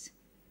allowances.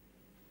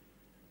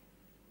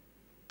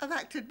 I've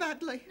acted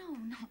badly. No,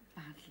 not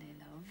badly,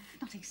 love.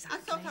 Not exactly.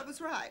 I thought I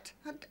was right.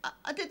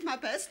 I did my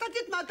best. I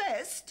did my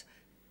best.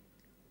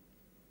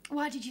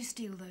 Why did you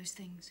steal those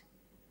things?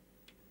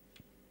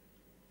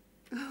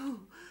 Oh,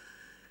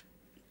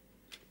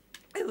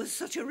 it was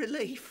such a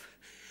relief.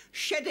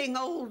 Shedding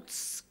old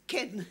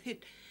skin.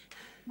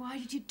 Why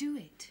did you do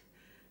it?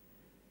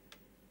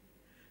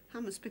 I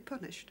must be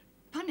punished.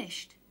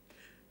 Punished?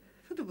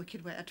 For the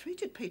wicked way I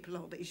treated people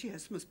all these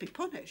years, must be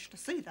punished. I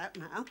see that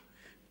now.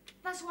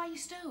 That's why you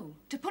stole.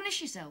 To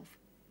punish yourself.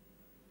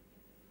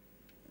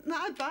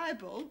 My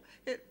Bible,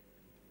 it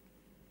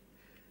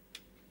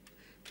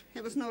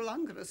was no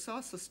longer a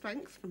source of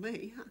strength for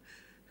me.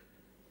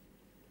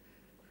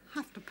 I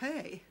have to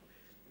pay.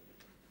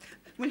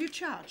 Will you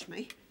charge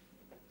me?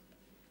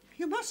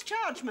 You must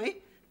charge me.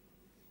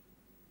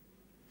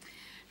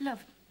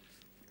 Love,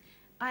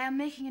 I am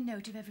making a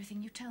note of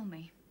everything you tell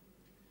me.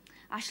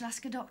 I shall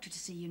ask a doctor to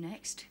see you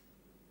next.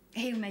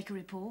 He'll make a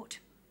report,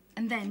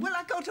 and then... Will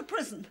I go to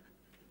prison?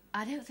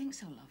 I don't think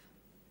so, love.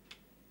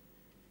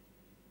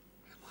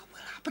 What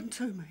will happen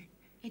to me?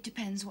 It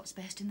depends what's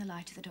best in the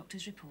light of the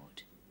doctor's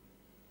report.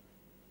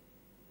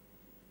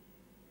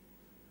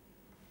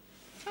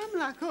 I'm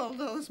like all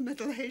those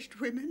middle-aged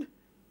women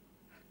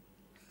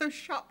who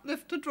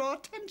shoplift to draw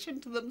attention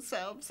to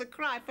themselves, a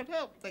cry for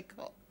help, they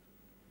call.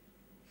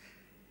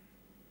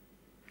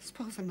 I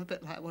suppose I'm a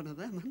bit like one of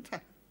them, aren't I?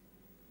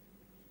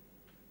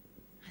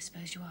 I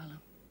suppose you are,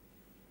 love.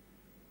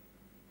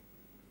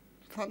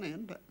 Funny,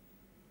 isn't it?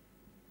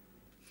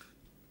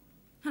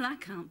 Well, I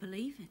can't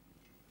believe it.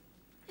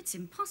 It's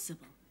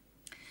impossible.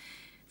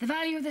 The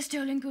value of the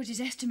stolen goods is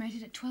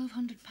estimated at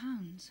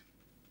 £1,200.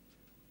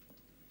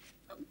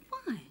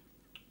 Why?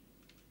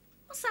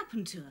 What's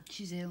happened to her?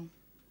 She's ill.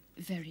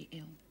 Very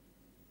ill.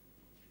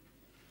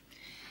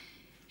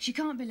 She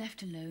can't be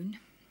left alone.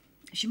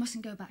 She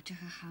mustn't go back to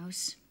her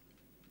house.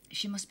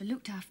 She must be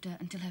looked after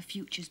until her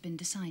future's been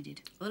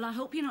decided. Well, I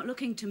hope you're not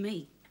looking to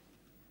me.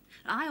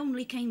 I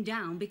only came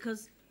down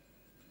because,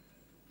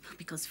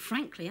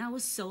 frankly, I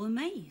was so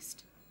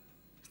amazed.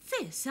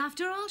 This,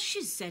 after all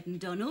she's said and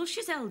done, all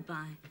she's held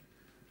by.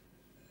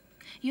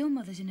 Your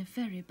mother's in a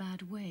very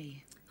bad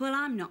way. Well,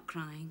 I'm not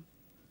crying.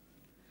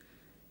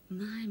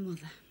 My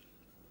mother.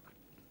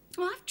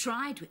 Oh, I've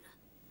tried with her.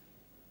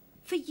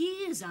 For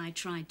years I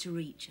tried to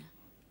reach her.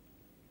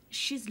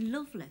 She's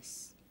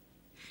loveless.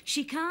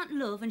 She can't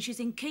love and she's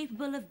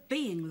incapable of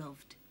being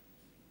loved.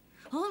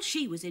 All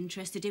she was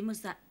interested in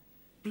was that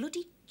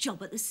bloody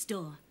job at the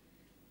store.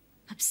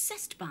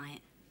 Obsessed by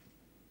it.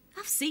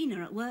 I've seen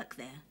her at work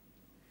there.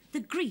 The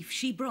grief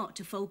she brought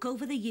to folk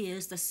over the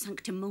years, the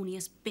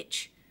sanctimonious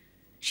bitch.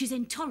 She's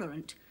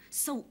intolerant,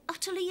 so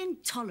utterly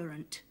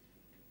intolerant.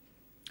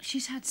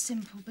 She's had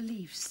simple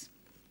beliefs.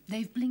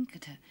 They've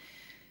blinkered her.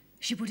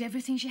 She put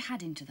everything she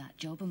had into that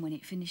job, and when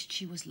it finished,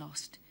 she was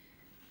lost.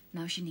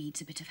 Now she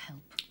needs a bit of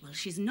help. Well,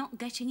 she's not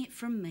getting it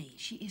from me.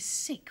 She is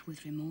sick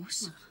with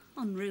remorse.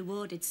 Well,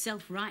 unrewarded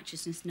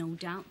self-righteousness, no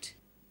doubt.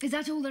 Is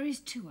that all there is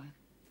to her?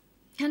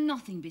 Can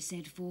nothing be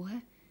said for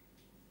her?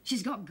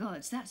 She's got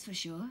guts, that's for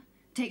sure.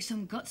 Takes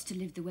some guts to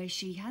live the way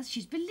she has.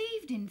 She's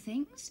believed in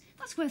things.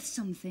 That's worth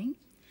something.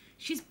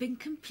 She's been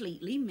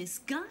completely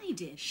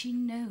misguided. She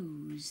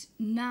knows.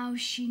 Now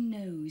she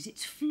knows.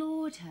 It's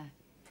flawed her.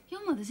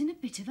 Your mother's in a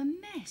bit of a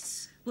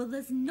mess. Well,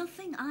 there's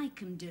nothing I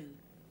can do.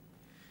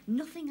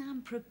 Nothing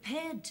I'm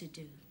prepared to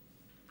do.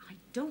 I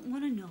don't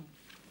want to know.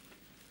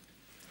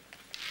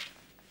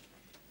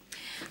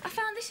 I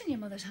found this in your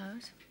mother's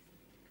house.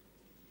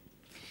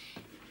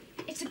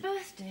 It's a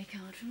birthday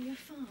card from your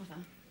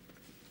father.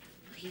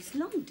 He's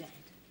long dead.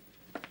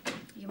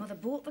 Your mother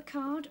bought the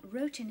card,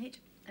 wrote in it,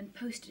 and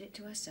posted it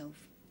to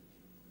herself.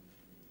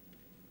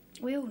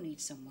 We all need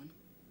someone.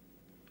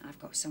 I've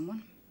got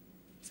someone.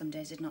 Some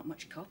days he's not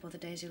much cop, other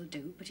days he'll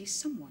do, but he's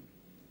someone.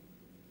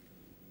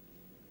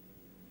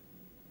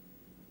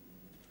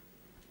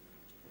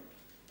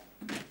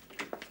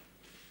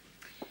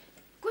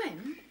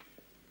 Gwen,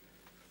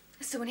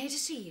 there's someone here to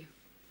see you.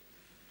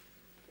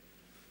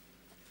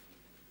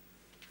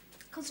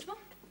 Constable,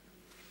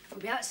 we'll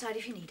be outside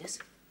if you need us.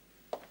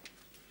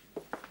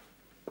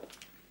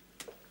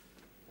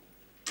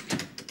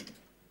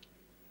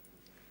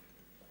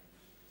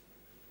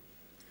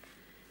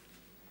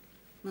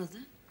 Mother?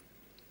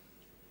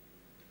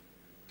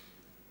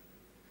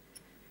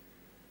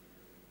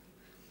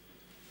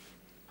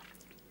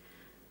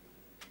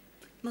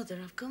 Mother,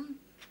 I've come.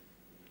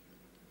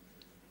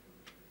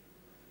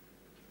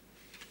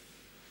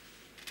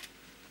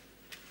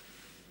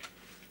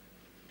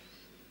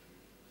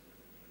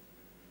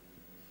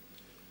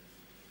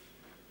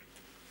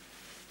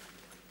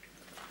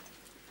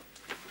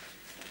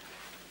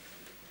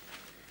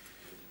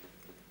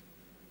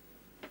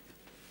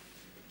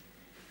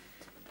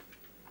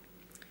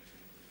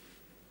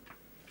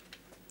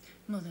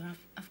 Mother,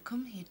 I've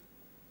come here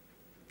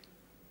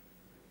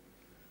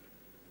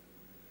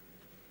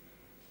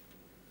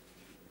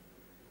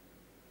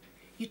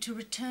You're to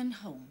return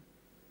home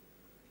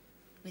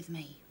with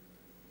me.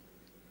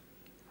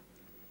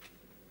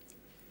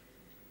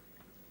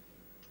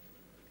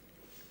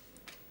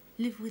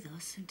 Live with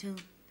us until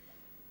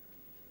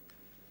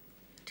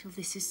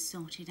this is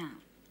sorted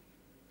out.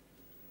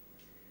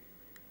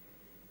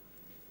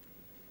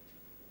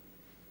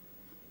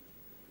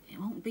 It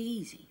won't be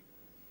easy.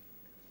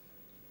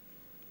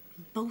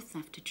 We'll both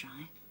have to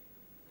try.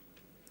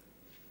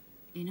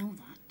 You know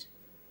that.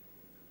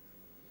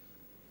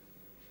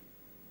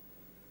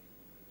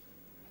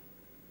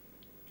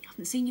 You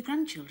haven't seen your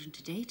grandchildren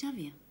to date, have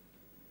you?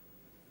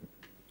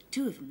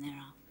 2 of them there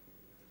are.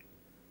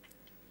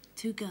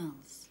 2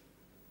 girls.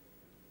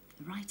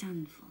 A right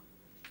handful.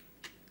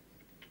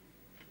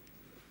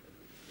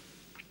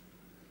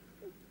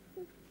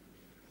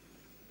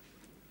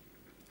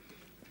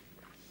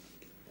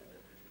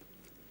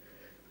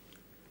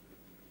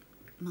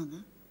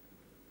 Mother,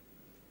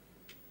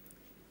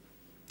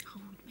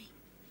 hold me.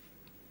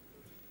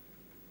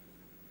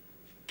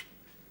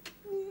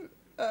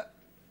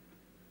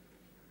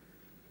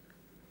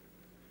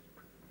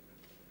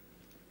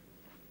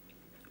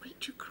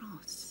 Reach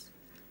across.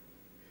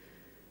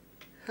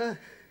 Huh.